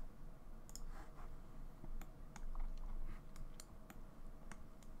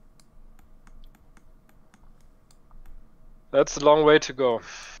 That's a long way to go.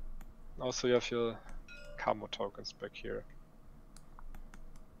 Also, you have your camo tokens back here.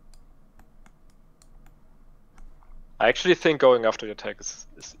 I actually think going after your tag is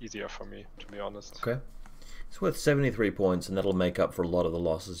easier for me, to be honest. Okay. It's worth 73 points, and that'll make up for a lot of the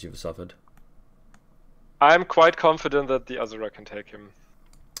losses you've suffered. I'm quite confident that the Azura can take him.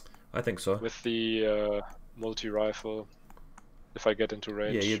 I think so. With the multi-rifle, if I get into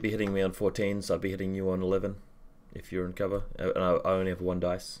range. Yeah, you'd be hitting me on 14, so I'd be hitting you on 11 if you're in cover. And I only have 1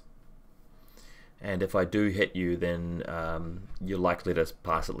 dice. And if I do hit you, then you're likely to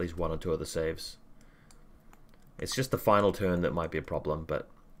pass at least 1 or 2 of the saves. It's just the final turn that might be a problem, but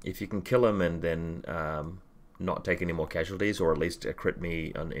if you can kill him and then not take any more casualties, or at least crit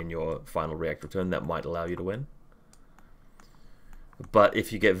me in your final reactive turn, that might allow you to win. But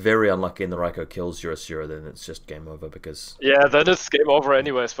if you get very unlucky and the Raiko kills your Asura, then it's just game over because... Yeah, then it's game over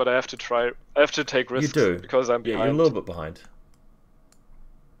anyways, but I have to try... I have to take risks. You do. Because I'm behind. Yeah, you're a little bit behind.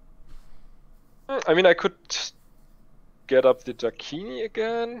 I mean, I could get up the Dakini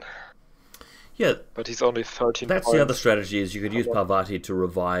again. Yeah. But he's only 13 That's points. the other strategy, is you could use Parvati to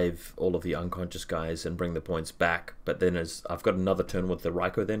revive all of the unconscious guys and bring the points back. But then I've got another turn with the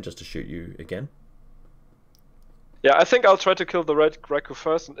Raiko then, just to shoot you again. Yeah, I think I'll try to kill the Raiko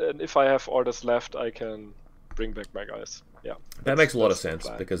first, and if I have orders left, I can bring back my guys. Yeah. That makes a lot of sense,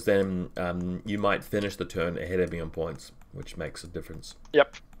 because then you might finish the turn ahead of me on points, which makes a difference.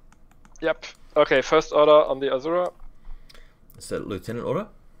 Yep. Yep. Okay, first order on the Azura. Is that lieutenant order?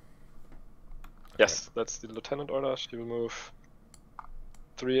 Yes, that's the lieutenant order. She will move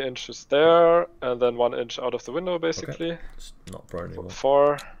 3 inches there, and then 1 inch out of the window, basically. Okay. It's not prone anymore.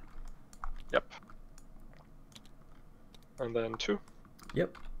 4. Yep. And then 2.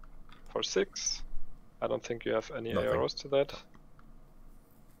 Yep. For 6. I don't think you have any Nothing. arrows to that.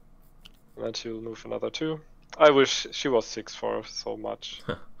 And then she'll move another 2. I wish she was 6 for so much.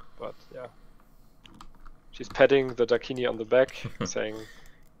 But yeah. She's patting the Dakini on the back, saying...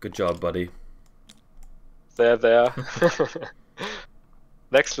 Good job, buddy. There.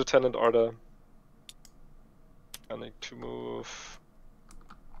 Next lieutenant order. I need to move...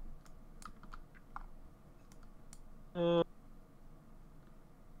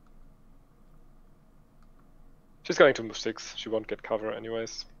 She's going to move 6. She won't get cover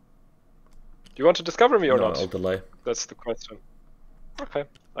anyways. Do you want to discover me or No, not? I'll delay. That's the question. Okay,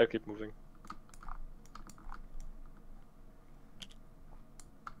 I'll keep moving.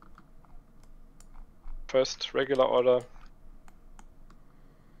 First regular order.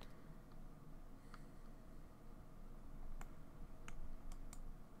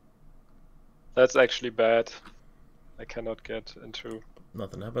 That's actually bad. I cannot get into...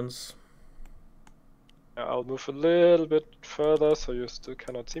 Nothing happens. I'll move a little bit further so you still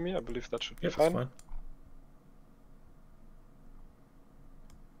cannot see me. I believe that should be fine. That's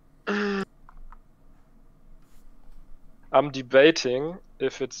fine. I'm debating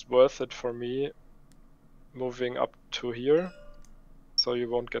if it's worth it for me moving up to here so you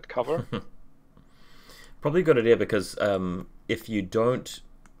won't get cover. Probably a good idea, because if you don't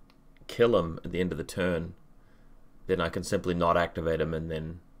kill him at the end of the turn, then I can simply not activate him and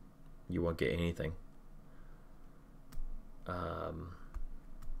then you won't get anything.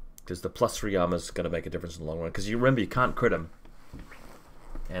 Because because the +3 armor is going to make a difference in the long run. Because you remember, you can't crit him,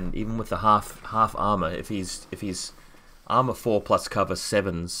 and even with the half armor, if he's armor 4 plus cover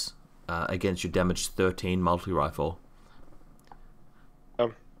 7s against your damage 13 multi-rifle.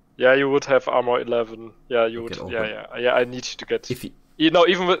 Yeah, you would have armor 11. Yeah, you would. Yeah. I need to get. If you,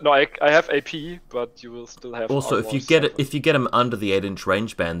 even with I have AP, but you will still have. Also, armor if you 7. get if you get him under the 8-inch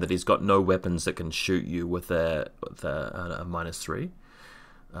range band, that he's got no weapons that can shoot you with a -3.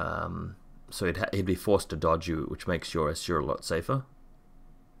 So he'd be forced to dodge you, which makes your SU a lot safer.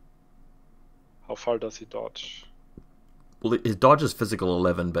 How far does he dodge? Well, his dodge is physical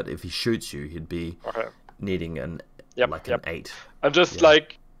 11, but if he shoots you, he'd be needing an an 8.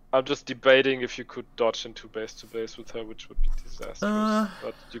 I'm just debating if you could dodge into base to base with her, which would be disastrous.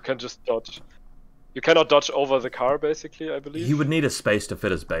 But you can just dodge. You cannot dodge over the car, basically, I believe. He would need a space to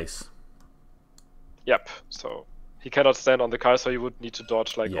fit his base. Yep. So he cannot stand on the car, so he would need to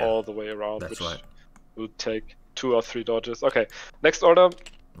dodge all the way around, which would take 2 or 3 dodges. Okay. Next order.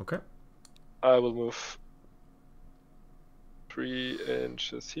 Okay. I will move 3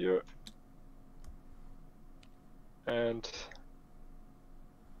 inches here. And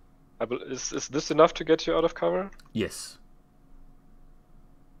is this enough to get you out of cover? Yes.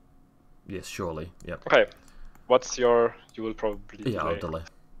 Yes, surely. Yep. Okay. What's your... You will probably delay. I'll delay.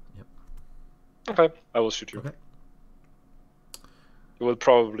 Yep. Okay. I will shoot you. Okay. You will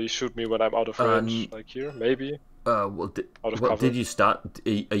probably shoot me when I'm out of range, like here, maybe. Did you start?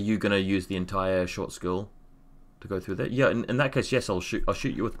 Are you gonna use the entire short skill to go through that? Yeah. In that case, yes. I'll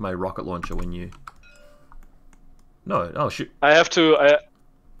shoot you with my rocket launcher when you. No. I'll shoot. I have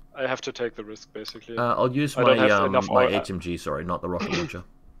to take the risk, basically. I'll use my HMG. Sorry, not the rocket launcher.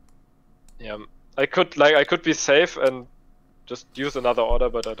 Yeah, I could be safe and just use another order,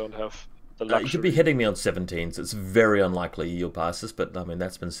 but I don't have the luxury. You could be hitting me on 17s. It's very unlikely you'll pass this, but I mean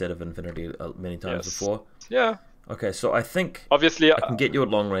that's been said of Infinity many times before. Yeah. Okay, so I think obviously I can get you at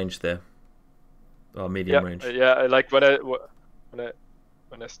long range there, or medium range. Yeah, like when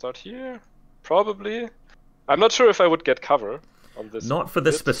I start here, probably. I'm not sure if I would get cover on this. Not for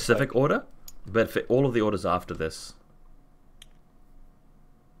this specific order, but for all of the orders after this.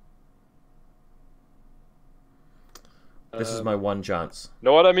 This is my one chance.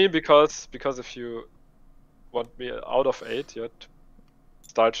 Know what I mean? Because if you want me out of 8, you have to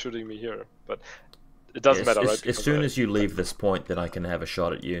start shooting me here. But it doesn't matter, right? As soon as you leave this point, then I can have a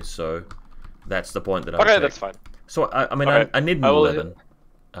shot at you. So that's the point that I. Okay, that's fine. So I mean, I need an 11.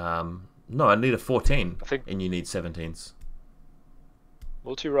 No, I need a 14, and you need 17s.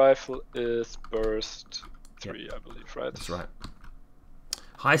 Multi-rifle is burst 3, I believe, right? That's right.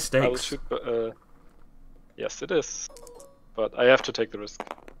 High stakes. I will shoot. Yes, it is. But I have to take the risk.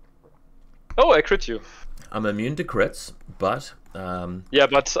 Oh, I crit you. I'm immune to crits, but yeah,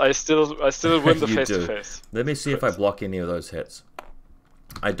 but I still win the face to face. Let me see if I block any of those hits.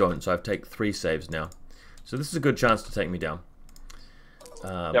 I don't, so I've taken 3 saves now. So this is a good chance to take me down.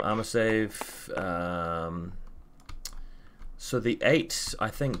 Armor save. So the 8, I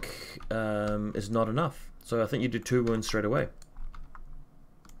think, is not enough. So I think you do 2 wounds straight away.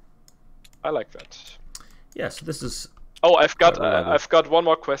 I like that. Yeah, so this is. Oh, I've got one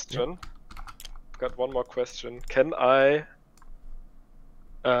more question. I've got one more question. Can I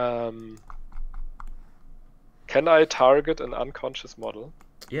target an unconscious model?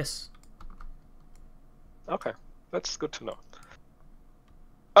 Yes. Okay, that's good to know.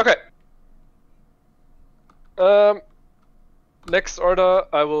 Okay. Next order,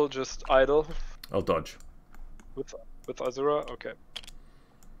 I will just idle. I'll dodge. With Azura, okay.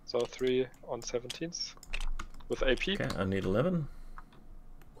 So 3 on 17s with AP. Okay, I need 11.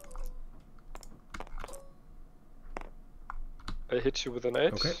 I hit you with an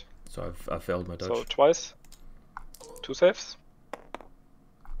 8. Okay, so I failed my dodge. So twice. 2 saves.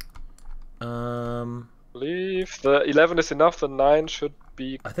 Believe the 11 is enough. The 9 should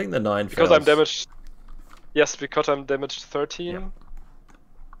be. I think the 9 because fails. I'm damaged. Yes, because I'm damaged 13. Yep.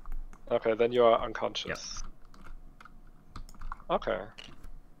 Okay, then you are unconscious. Yep. Okay.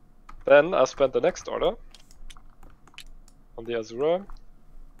 Then I'll spend the next order on the Azura.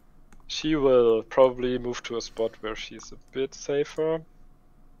 She will probably move to a spot where she's a bit safer.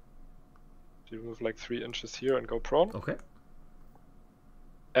 She'll move like 3 inches here and go prone. Okay.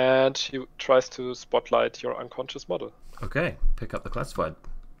 And she tries to spotlight your unconscious model. Okay, pick up the classified.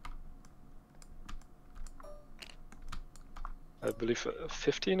 I believe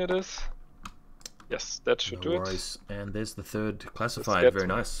 15 it is. Yes, that should do it. And there's the 3rd classified. Very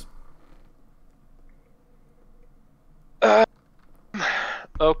nice.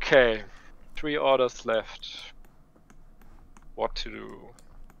 Okay, 3 orders left. What to do?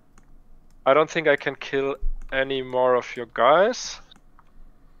 I don't think I can kill any more of your guys.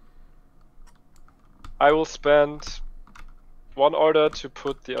 I will spend 1 order to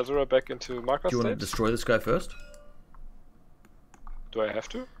put the Azura back into marker Do you state. want to destroy this guy first? Do I have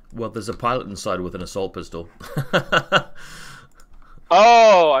to? Well, there's a pilot inside with an assault pistol.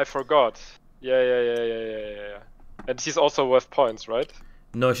 Oh, I forgot. Yeah. And she's also worth points, right?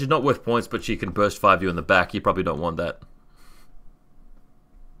 No, she's not worth points, but she can burst 5 you in the back. You probably don't want that.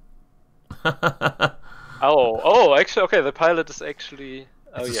 Oh, actually, okay, the pilot is actually...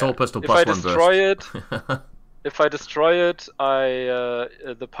 It's assault pistol if plus I 1 destroy burst. it, if I destroy it,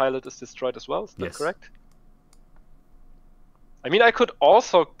 the pilot is destroyed as well. Is that correct? I mean, I could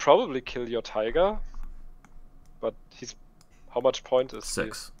also probably kill your tiger, but he's... How much point is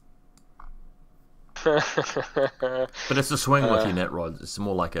 6. he? But it's a swing with your net rod. It's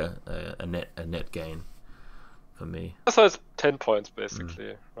more like a net gain for me. So it's 10 points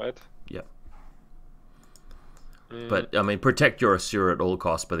basically, right? Yep. But I mean, protect your Asura at all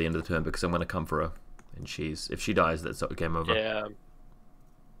costs by the end of the turn because I'm going to come for her, and if she dies, that's game over. Yeah,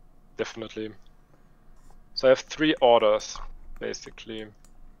 definitely. So I have 3 orders basically.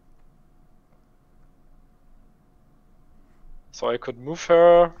 So I could move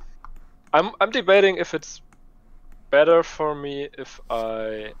her. I'm debating if it's better for me if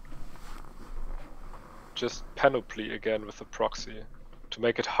I just panoply again with the proxy to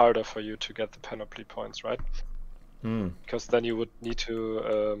make it harder for you to get the panoply points, right? Because then you would need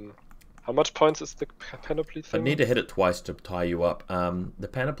to. How much points is the panoply thing? I need to hit it twice to tie you up. The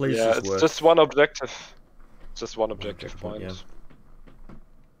panoply is it's worth... just one objective. Just one objective point. Yeah.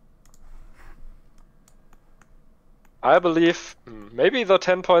 I believe maybe the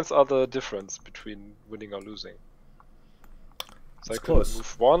 10 points are the difference between winning or losing. So It's I close. could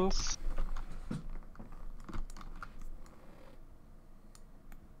move once.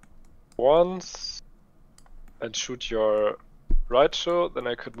 And shoot your right show, then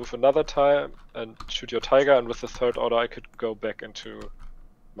I could move another time and shoot your tiger, and with the 3rd order I could go back into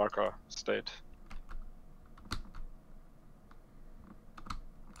marker state.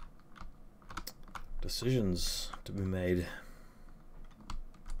 Decisions to be made.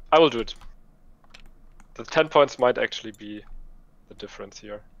 I will do it. The 10 points might actually be the difference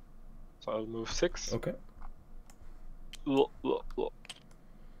here. So I'll move 6. Okay.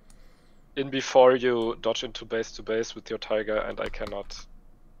 In before you dodge into base to base with your tiger, and I cannot.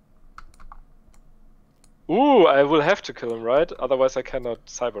 Ooh, I will have to kill him, right? Otherwise I cannot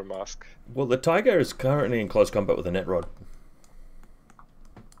cyber mask. Well, the tiger is currently in close combat with a net rod.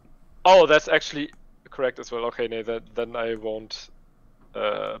 Oh, that's actually correct as well. Okay, no, then I won't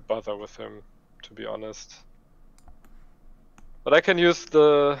bother with him, to be honest. But I can use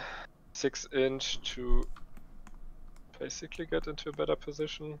the 6-inch to basically get into a better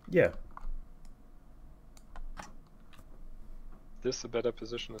position. Yeah. This a better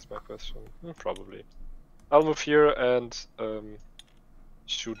position is my question. Probably. I'll move here and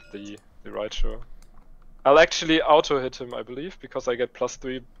shoot the right show. I'll actually auto hit him, I believe, because I get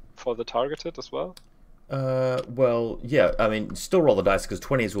 +3 for the targeted as well. Well, yeah, I mean, still roll the dice because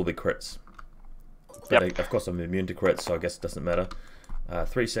 20s will be crits. But of course I'm immune to crits, so I guess it doesn't matter.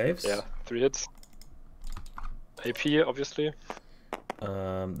 3 saves. Yeah, 3 hits. AP, obviously.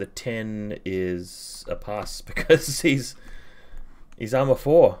 The 10 is a pass because he's armor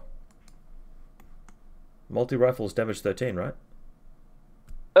 4. Multi-rifles damage 13, right?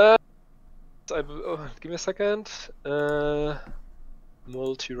 Give me a second.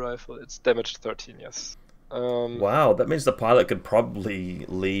 Multi-rifle, it's damage 13, yes. Wow, that means the pilot could probably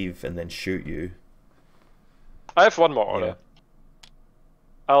leave and then shoot you. I have 1 more order. Yeah.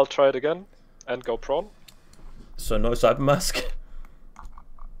 I'll try it again and go prone. So no cyber mask?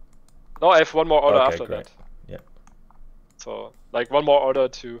 No, I have 1 more order Okay, after great. that. Yeah. So, like 1 more order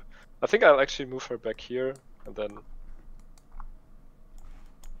to... I think I'll actually move her back here and then...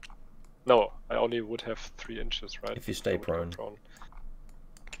 No, I only would have 3 inches, right? If you stay prone.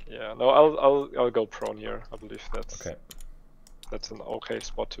 Yeah, no, I'll go prone here. I believe that's Okay. That's an okay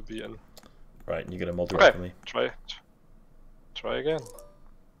spot to be in. Right, and you're gonna multi-rifle me. Try again.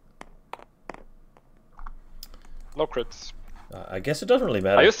 No crits. I guess it doesn't really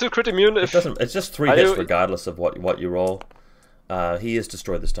matter. Are you still crit immune? It doesn't. It's just 3 hits regardless of what you roll. He is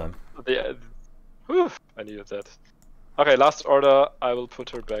destroyed this time. Whew, I needed that. Okay, last order. I will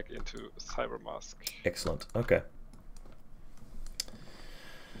put her back into cyber mask. Excellent. Okay.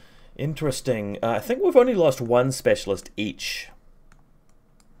 Interesting. I think we've only lost 1 specialist each.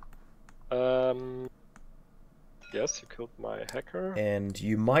 Yes, you killed my hacker. And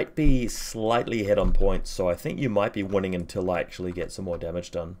you might be slightly ahead on points, so I think you might be winning until I actually get some more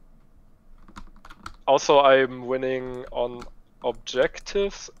damage done. Also, I'm winning on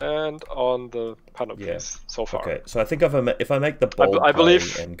objectives and on the panoplies so far. Okay, so I think if I make the bold I play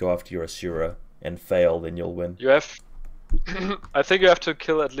believe and go after your Asura and fail, then you'll win. you have. I think you have to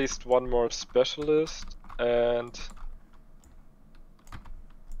kill at least one more specialist, and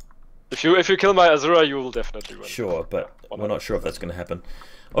if you kill my Azura, you will definitely win. Sure, but 100%. we're not sure if that's going to happen.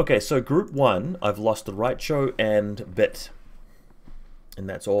 Okay, so Group 1, I've lost the Raicho and Bit. And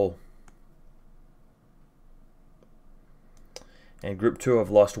that's all. And Group 2,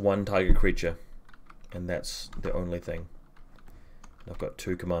 I've lost 1 Tiger Creature. And that's the only thing. I've got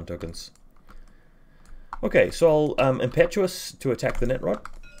 2 command tokens. Okay, so I'll Impetuous to attack the Netrod.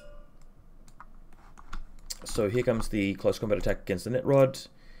 So here comes the close combat attack against the Netrod.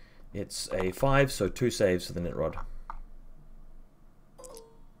 It's a 5, so 2 saves for the Netrod.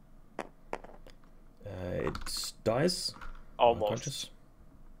 It dies. Almost. Does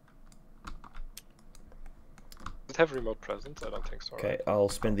it have remote presence? I don't think so. Okay, right? I'll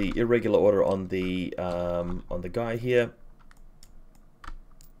spend the irregular order on the guy here.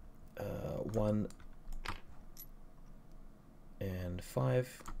 1 and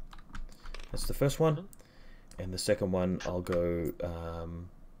 5. That's the first one. And the second one I'll go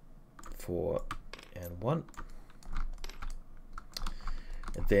 4 and 1.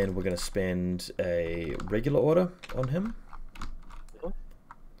 And then we're going to spend a regular order on him. I'll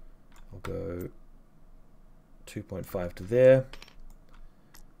go 2.5 to there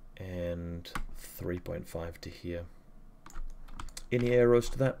and 3.5 to here. Any arrows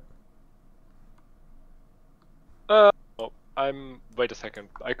to that? Oh, wait a second.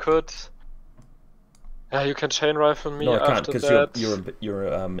 I could. You can chain rifle me. No, I can't after because that.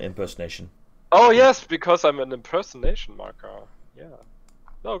 you're impersonation. Oh yes, because I'm an impersonation marker. Yeah.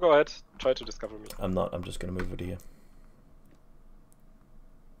 No, go ahead. Try to discover me. I'm not. I'm just going to move it here.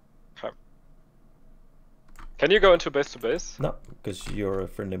 Okay. Can you go into base to base? No, because you're a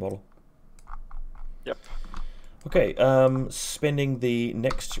friendly model. Yep. Okay. Spending the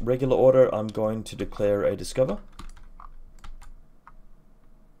next regular order, I'm going to declare a discover.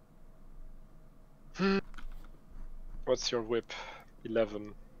 What's your whip?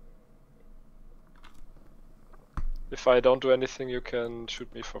 11. If I don't do anything, you can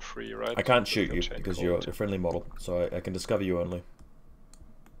shoot me for free, right? I can't shoot you because you're a friendly model, so I can discover you only.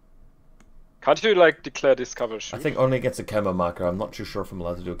 Can't you like declare discover shoot? I think only against a camo marker. I'm not too sure if I'm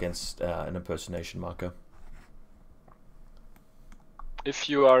allowed to do against an impersonation marker. If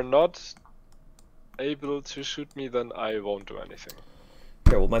you are not able to shoot me, then I won't do anything.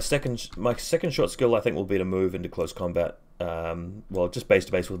 Okay, well my second short skill I think will be to move into close combat. Well, just base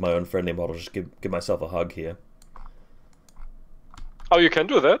to base with my own friendly model. Just give myself a hug here. Oh, you can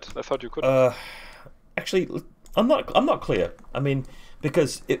do that? I thought you could. Actually, I'm not clear. I mean,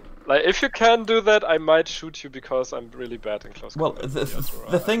 because it. Like, if you can do that, I might shoot you because I'm really bad in close Well, combat.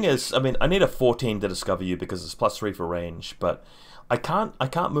 the thing is, I mean, I need a 14 to discover you because it's +3 for range, but I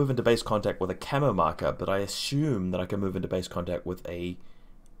can't move into base contact with a camo marker, but I assume that I can move into base contact with a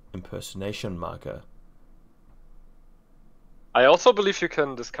impersonation marker. I also believe you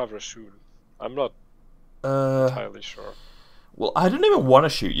can discover shoot. I'm not entirely sure. Well, I didn't even want to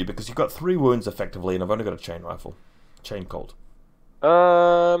shoot you because you've got 3 wounds effectively, and I've only got a chain rifle, chain colt.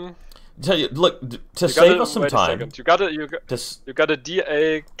 Tell you, look, to save us some time. You got a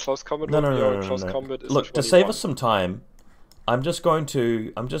DA close combat. No. Look, to save us some time, I'm just going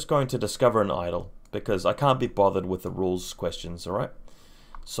to discover an idol because I can't be bothered with the rules questions. All right.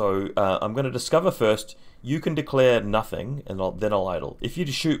 So I'm going to discover first. You can declare nothing, and then I'll idle. If you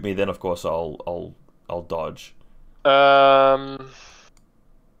shoot me, then of course I'll dodge.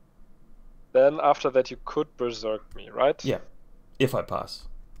 Then after that you could berserk me, right? Yeah, if I pass.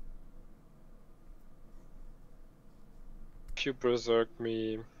 If you berserk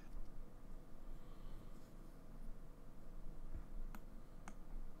me...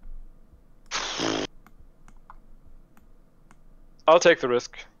 I'll take the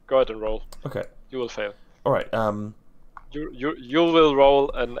risk. Go ahead and roll. Okay. You will fail. All right. You will roll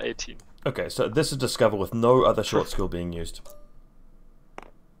an 18. Okay, so this is discover with no other short skill being used.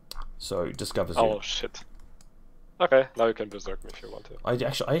 So it discovers you. Oh shit. Okay, now you can berserk me if you want to. I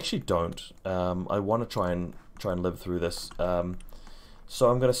actually don't. I want to try and live through this. So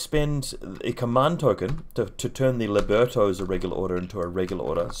I'm going to spend a command token to turn the Liberto's irregular order into a regular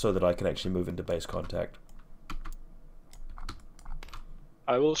order, so that I can actually move into base contact.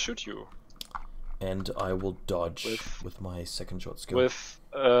 I will shoot you. And I will dodge with my second short skill. With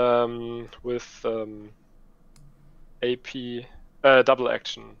AP double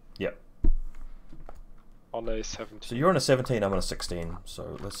action. Yep. On a 17. So you're on a 17, I'm on a 16.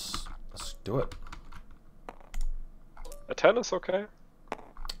 So let's do it. A 10 is okay.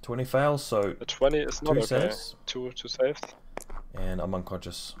 20 fails, so A 20 is not two okay. saves. Two saves. And I'm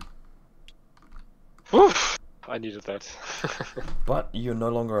unconscious. Woof! I needed that. But you're no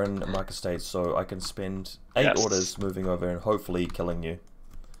longer in marker state, so I can spend 8 orders moving over and hopefully killing you.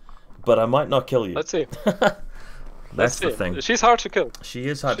 But I might not kill you. Let's see. That's the thing. She's hard to kill. She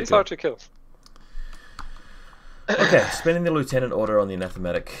is hard to kill. She's hard to kill. Okay, spending the lieutenant order on the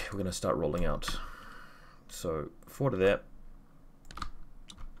anathematic, we're going to start rolling out. So 4 to that,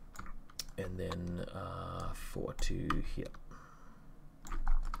 and then 4 to here.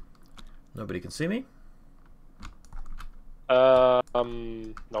 Nobody can see me. No,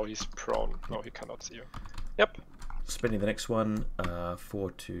 he's prone. No, he cannot see you. Yep. Spending the next one,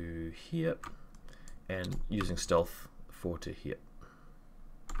 4 to here, and using stealth, 4 to here.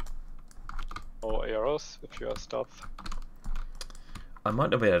 Or arrows if you are stealth. I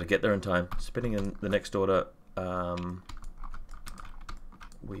might not be able to get there in time. Spinning in the next order,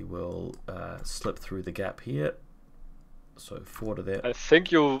 we will slip through the gap here. So 4 to there. I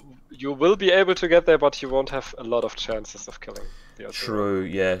think you will be able to get there, but you won't have a lot of chances of killing the other. True,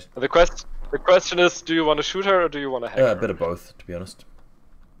 yeah. The question is, do you want to shoot her or do you want to hack her? A bit of both, to be honest.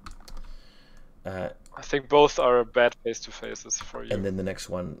 I think both are bad face-to-faces for you. And then the next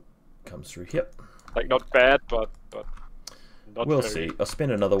one comes through here. Like, not bad, but not we'll very... see. I'll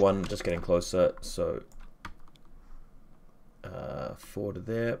spin another one, just getting closer. So 4 to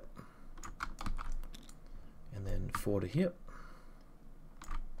there. And then 4 to here.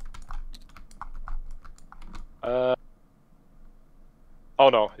 Oh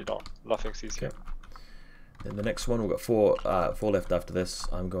no, you don't. Nothing sees you. Okay. Then the next one, we've got 4 left after this.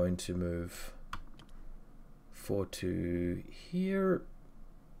 I'm going to move 4 to here.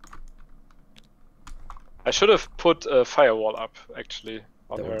 I should have put a firewall up, actually,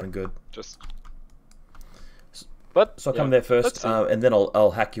 on That would have been good. Just... But, so I'll come there first, and then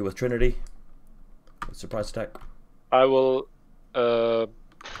I'll hack you with Trinity. Surprise attack. I will... Oh,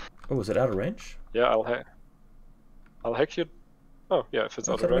 is it out of range? Yeah, I'll hack you. Oh, yeah, if it's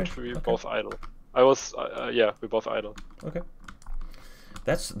out of range, we both idle. Yeah, we both idle. Okay.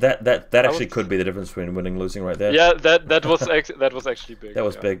 That actually could be the difference between winning and losing right there. Yeah, that was actually big. That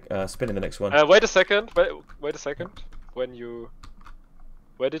was big. Spinning the next one. Wait a second. Wait a second. Where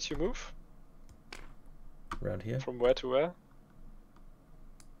did you move? Around here. From where to where?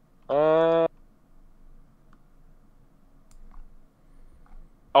 Oh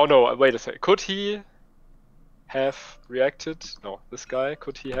no! Wait a second. Could he have reacted? No, this guy.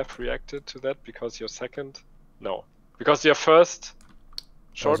 Could he have reacted to that because your second? No, because your first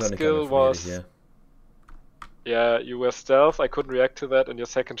short skill was. Yeah, you were stealth. I couldn't react to that, and your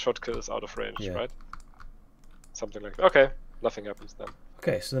second short kill is out of range, right? Something like that. Okay, nothing happens then.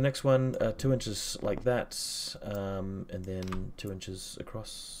 Okay, so the next one, 2 inches like that, and then 2 inches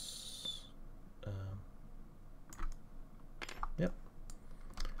across. Yep.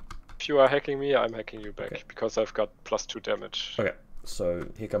 If you are hacking me, I'm hacking you back because I've got +2 damage. Okay, so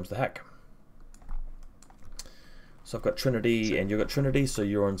here comes the hack. So I've got Trinity, and you've got Trinity, so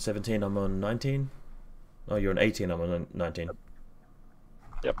you're on 17, I'm on 19. Oh, you're on 18, I'm on 19.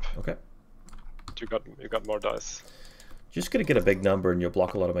 Yep. Okay. You got more dice. Just gonna get a big number and you'll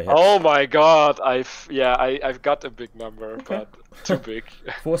block a lot of my hits. Oh my god, I've got a big number, but too big.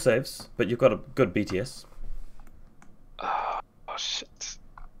 4 saves, but you've got a good BTS. Oh shit.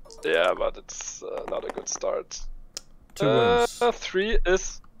 Yeah, but it's not a good start. 2 wounds. 3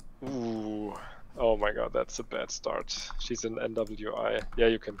 is... Ooh. Oh my god, that's a bad start. She's in NWI. Yeah,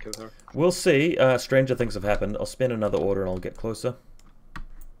 you can kill her. We'll see. Stranger things have happened. I'll spin another order and I'll get closer.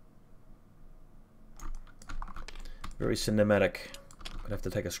 Very cinematic. I'm gonna have to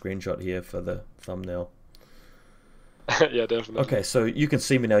take a screenshot here for the thumbnail. Yeah, definitely. Okay, so you can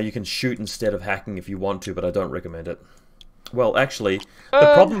see me now. You can shoot instead of hacking if you want to, but I don't recommend it. Well, actually,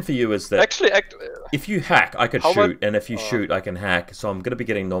 the problem for you is that if you hack, I could shoot, and if you shoot, I can hack. So I'm going to be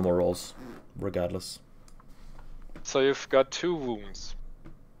getting normal rolls, regardless. So you've got 2 wounds.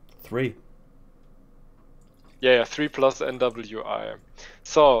 3. Yeah, 3 plus NWI.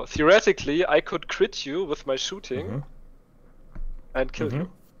 So theoretically, I could crit you with my shooting and kill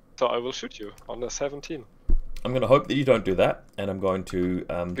you. So I will shoot you on the 17. I'm going to hope that you don't do that, and I'm going to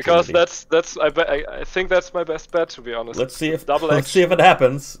because I think that's my best bet, to be honest. Let's see if it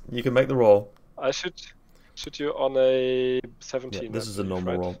happens. You can make the roll. I should shoot you on a 17. Yeah, this is a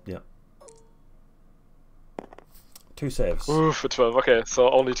normal roll. Yeah. 2 saves. Ooh, for 12. Okay, so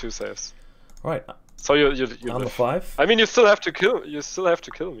only 2 saves. All right. So you armor 5. I mean, you still have to kill. You still have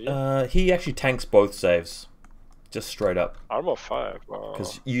to kill me. He actually tanks both saves, just straight up. Armor 5.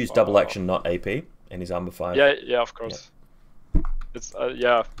 Because you use double action, not AP, and he's armor 5. Yeah, of course. It's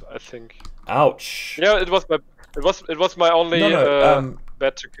yeah, I think. Ouch. Yeah, it was my only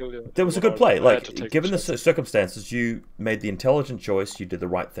bet to kill you. That was a good play. I had to Like, take given the chance. circumstances, you made the intelligent choice. You did the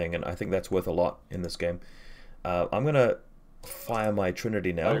right thing, and I think that's worth a lot in this game. I'm gonna fire my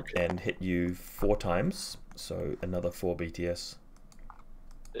Trinity now and hit you 4 times, so another 4 BTS.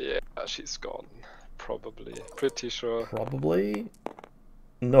 Yeah, she's gone. Probably. Pretty sure. Probably.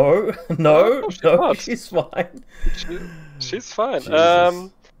 No, no, no, she's fine. She's fine.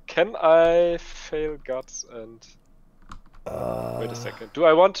 Jesus. Can I fail guts and? Wait a second. Do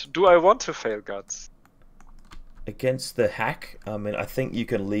I want to fail guts? Against the hack, I mean, I think you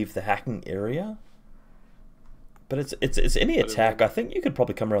can leave the hacking area. But it's any attack. I think you could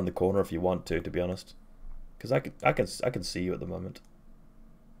probably come around the corner if you want to be honest, because I can see you at the moment.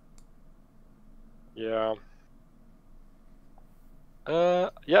 Yeah.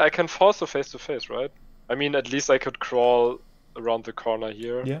 Yeah, I can force a face to face, right? I mean, at least I could crawl around the corner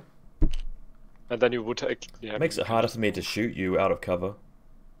here. Yeah. And then you would actually have. Makes it harder for me to shoot you out of cover.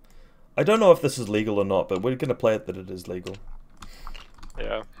 I don't know if this is legal or not, but we're gonna play it that it is legal.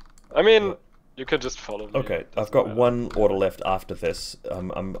 Yeah. I mean, you can just follow me. Okay, I've got 1 order left after this.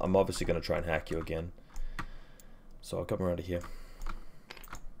 I'm obviously gonna try and hack you again. So I'll come around to here.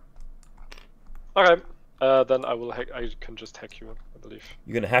 Okay. Then I will hack. I can just hack you, I believe.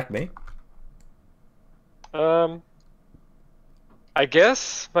 You're gonna hack me? I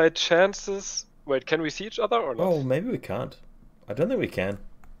guess my chances. Wait, can we see each other or not? Oh, maybe we can't. I don't think we can.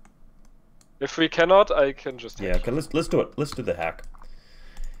 If we cannot, I can just hack. Yeah, okay, let's do it. Let's do the hack.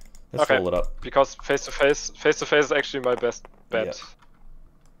 Let's roll it up. Because face to face is actually my best bet.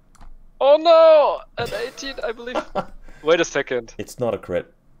 Yeah. Oh no! An 18, I believe. Wait a second. It's not a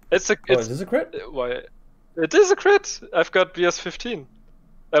crit. It's a. Is this a crit? Why? It is a crit. I've got BS 15.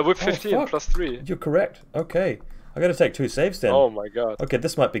 Whip 15 plus 3. You're correct. Okay. I gotta take 2 saves then. Oh my god. Okay,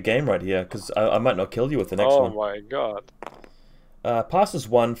 this might be game right here, because I might not kill you with the next one. Oh my god. Passes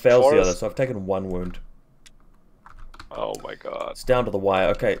 1, fails the other, so I've taken 1 wound. Oh my god. It's down to the wire.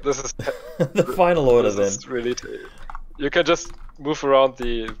 Okay. This is the final order then. Is really you can just move around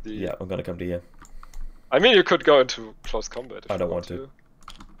the. Yeah, I'm gonna come to you. I mean, you could go into close combat. If I don't you want to.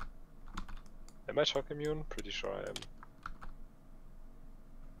 Am I shock immune? Pretty sure I am.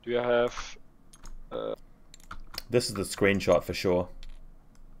 Do you have? This is the screenshot for sure.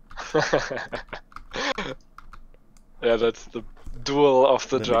 Yeah, that's the duel of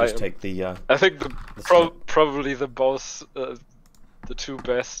the giant. Just take the. I think probably the both the 2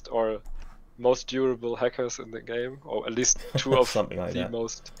 best or most durable hackers in the game, or at least 2 of something like the that.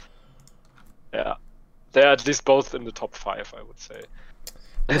 most. Yeah, they're at least both in the top 5, I would say.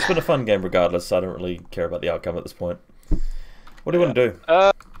 It's been a fun game regardless, so I don't really care about the outcome at this point. What do you want to do?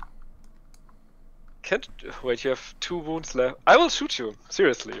 Wait, you have 2 wounds left. I will shoot you,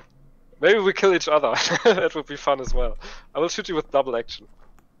 seriously. Maybe we kill each other. That would be fun as well. I will shoot you with double action.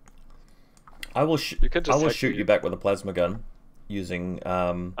 I will shoot you back with a plasma gun using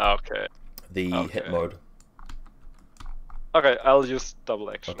the hit mode. Okay, I'll use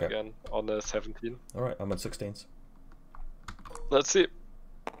double action again on the 17. Alright, I'm on 16s. Let's see.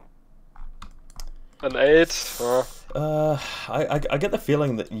 An 8. I get the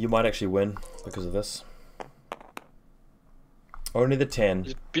feeling that you might actually win because of this. Only the 10.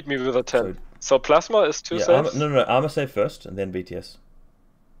 You beat me with a 10. So plasma is 2 saves? No, armor save first, and then BTS.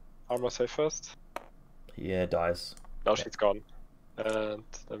 Armor save first? Yeah, dies. No, she's gone. And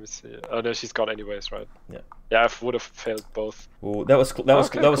let me see. Oh no, she's gone anyways, right? Yeah. Yeah, I would have failed both. Ooh, that was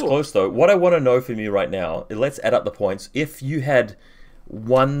close though. What I want to know from you right now, let's add up the points. If you had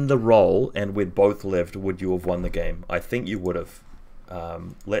won the roll and we'd both lived, would you have won the game? I think you would have.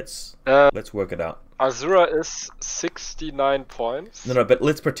 Let's work it out. Azura is 69 points. No, but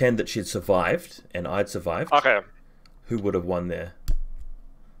let's pretend that she'd survived and I'd survived. Okay. Who would have won there?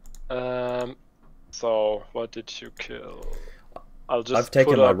 So what did you kill? I've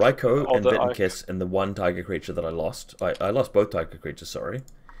taken my Raikou and Bittenkiss and the 1 tiger creature that I lost. I lost both tiger creatures, sorry.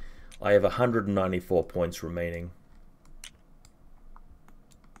 I have 194 points remaining.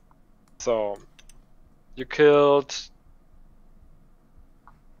 So, you killed...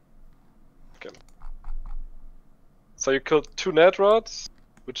 Okay. So you killed 2 net rods,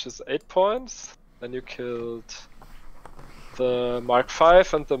 which is 8 points. Then you killed the Mark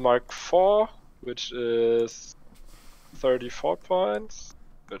 5 and the Mark 4, which is 34 points,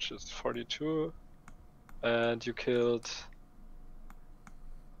 which is 42. And you killed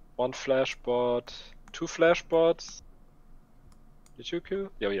 1 flashbot, 2 flashbots. Did you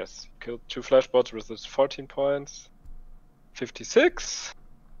kill? Oh, yes. You killed 2 flashbots with 14 points. 56.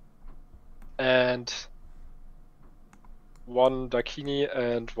 And one Dakini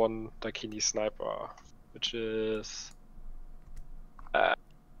and one Dakini sniper, which is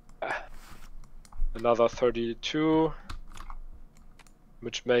another 32,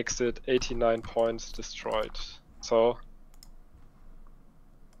 which makes it 89 points destroyed. So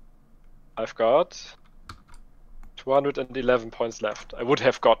I've got 211 points left. I would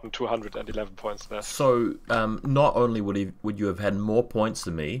have gotten 211 points left. So not only would you have had more points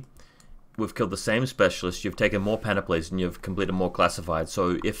than me, we've killed the same specialist, you've taken more panoplies, and you've completed more classified.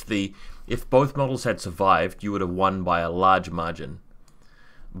 So if both models had survived, you would have won by a large margin.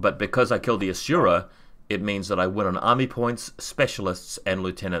 But because I killed the Asura, it means that I win on army points, specialists, and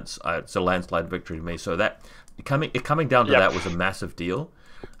lieutenants. It's a landslide victory to me. So that coming down to that was a massive deal.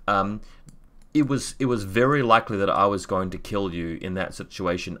 It was very likely that I was going to kill you in that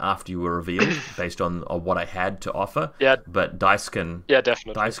situation after you were revealed, based on what I had to offer. Yeah. But dice can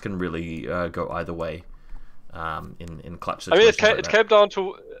definitely really go either way in clutch situations. I mean, it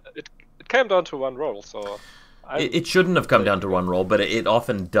came down to one roll, so. It shouldn't have come down to one roll, but it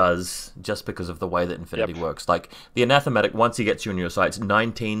often does, just because of the way that Infinity works. Like the anathematic, once he gets you in your sights,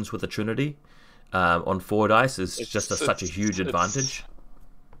 19s with a Trinity on 4 dice is such a huge advantage.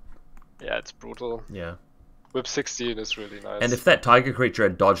 Yeah, it's brutal. Yeah. Whip 16 is really nice. And if that tiger creature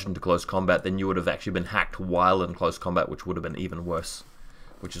had dodged into close combat, then you would have actually been hacked while in close combat, which would have been even worse,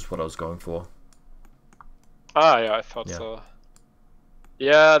 which is what I was going for. Ah, yeah, I thought so.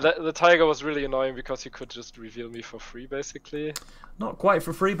 Yeah, the tiger was really annoying because you could just reveal me for free, basically. Not quite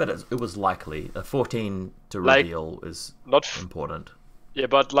for free, but it was likely. A 14 to reveal is not important. Yeah,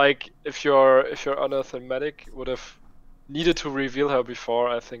 but like if your anathematic would have needed to reveal her before,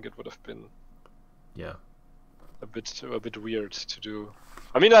 I think it would have been a bit weird to do.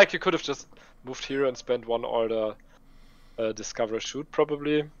 I mean, like you could have just moved here and spent 1 order discover shoot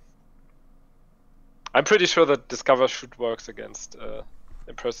probably. I'm pretty sure that discover shoot works against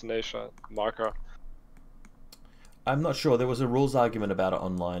impersonation marker. I'm not sure. There was a rules argument about it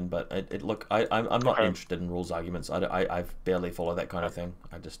online, but I'm not interested in rules arguments. I barely follow that kind of thing.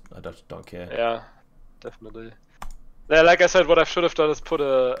 I just don't care. Yeah, definitely. Yeah, like I said, what I should have done is put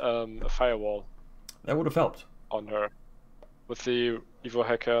a firewall. That would have helped on her with the Evo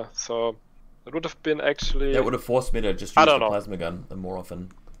hacker. So it would have been actually. That would have forced me to just use the plasma gun more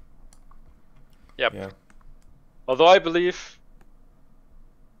often. Yep. Yeah. Although I believe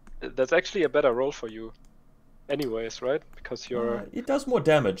that's actually a better role for you, anyways, right? Because you're. It does more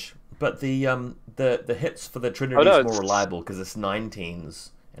damage, but the hits for the Trinity is more reliable because it's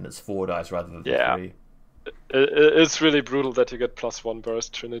 19s and it's 4 dice rather than 3. It's really brutal that you get +1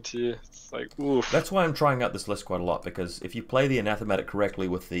 burst Trinity. It's like, oof. That's why I'm trying out this list quite a lot, because if you play the anathematic correctly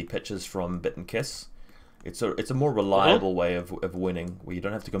with the pitches from Bit and Kiss, it's a more reliable way of winning, where you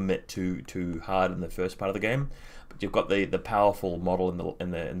don't have to commit too hard in the first part of the game, but you've got the powerful model in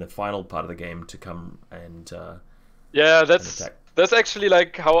the final part of the game to come and that's actually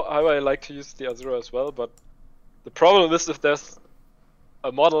like how I like to use the Azura as well. But the problem is if there's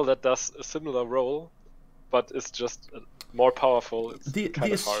a model that does a similar role, but it's just more powerful. It's the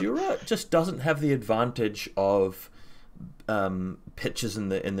Asura just doesn't have the advantage of pitches in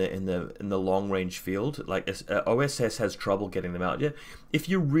the long range field. Like OSS has trouble getting them out. Yeah, if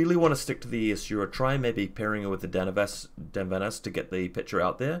you really want to stick to the Asura, try maybe pairing it with the Danvanas to get the pitcher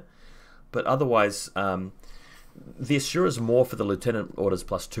out there. But otherwise, the Asura is more for the Lieutenant Orders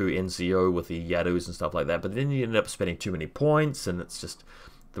 +2 NCO with the Yadus and stuff like that. But then you end up spending too many points, and it's just.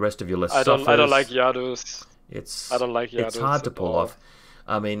 The rest of your list suffers. I don't like Yadus. I don't like Yadus. It's hard to pull off.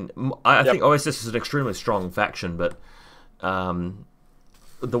 I mean, I think OSS is an extremely strong faction, but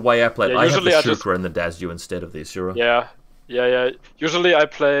the way I play it, I have the Shukra and the Dazyu instead of the Asura. Yeah. Usually I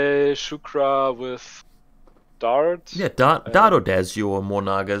play Shukra with Dart. Yeah, Dart or Dazyu or more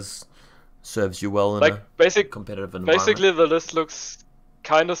Nagas serves you well in a competitive environment. Basically, the list looks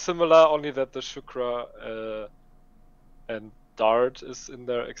kind of similar, only that the Shukra and Dart is in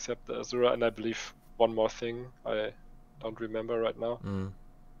there, except the Azura, and I believe one more thing I don't remember right now.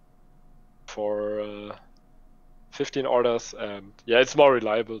 For 15 orders, and it's more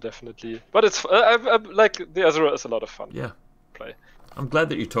reliable, definitely. But it's like the Azura is a lot of fun. Yeah, to play. I'm glad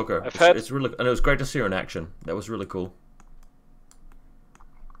that you took her. It's really, and it was great to see her in action. That was really cool.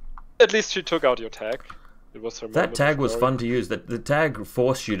 At least she took out your tag. It was her that tag was fun to use. The tag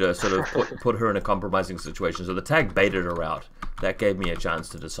forced you to sort of put her in a compromising situation. So the tag baited her out. That gave me a chance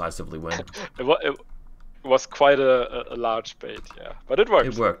to decisively win. It was quite a large bait, yeah. But it worked.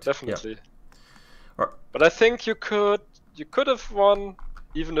 It worked, definitely. Yeah. But I think you could have won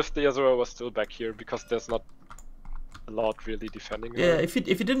even if the Azura was still back here, because there's not a lot really defending Yeah, her. if you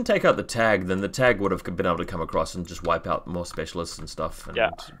didn't take out the tag, then the tag would have been able to come across and just wipe out more specialists and stuff and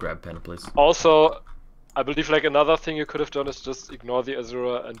grab panoplies. Also, I believe like another thing you could have done is just ignore the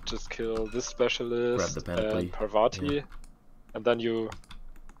Azura and just kill this specialist Grab the panoply. and Parvati, and then you.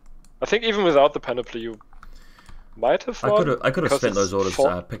 I think even without the panoply, you might have won. I could have spent those orders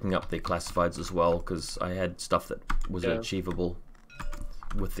picking up the classifieds as well, because I had stuff that was achievable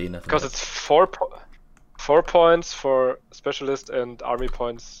with the anathema. Because it's 4 points for specialist and army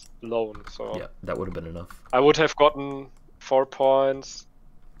points alone. So yeah, that would have been enough. I would have gotten 4 points,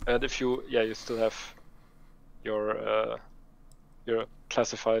 and if you you still have your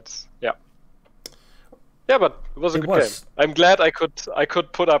classifieds. Yeah, but it was a good game. I'm glad I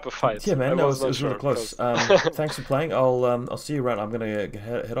could put up a fight. Yeah, man, it was really close. Thanks for playing. I'll see you around. I'm gonna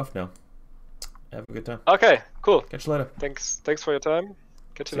head off now. Have a good time. Okay, cool. Catch you later. Thanks for your time.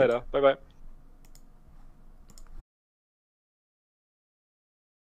 Catch you later. Bye bye.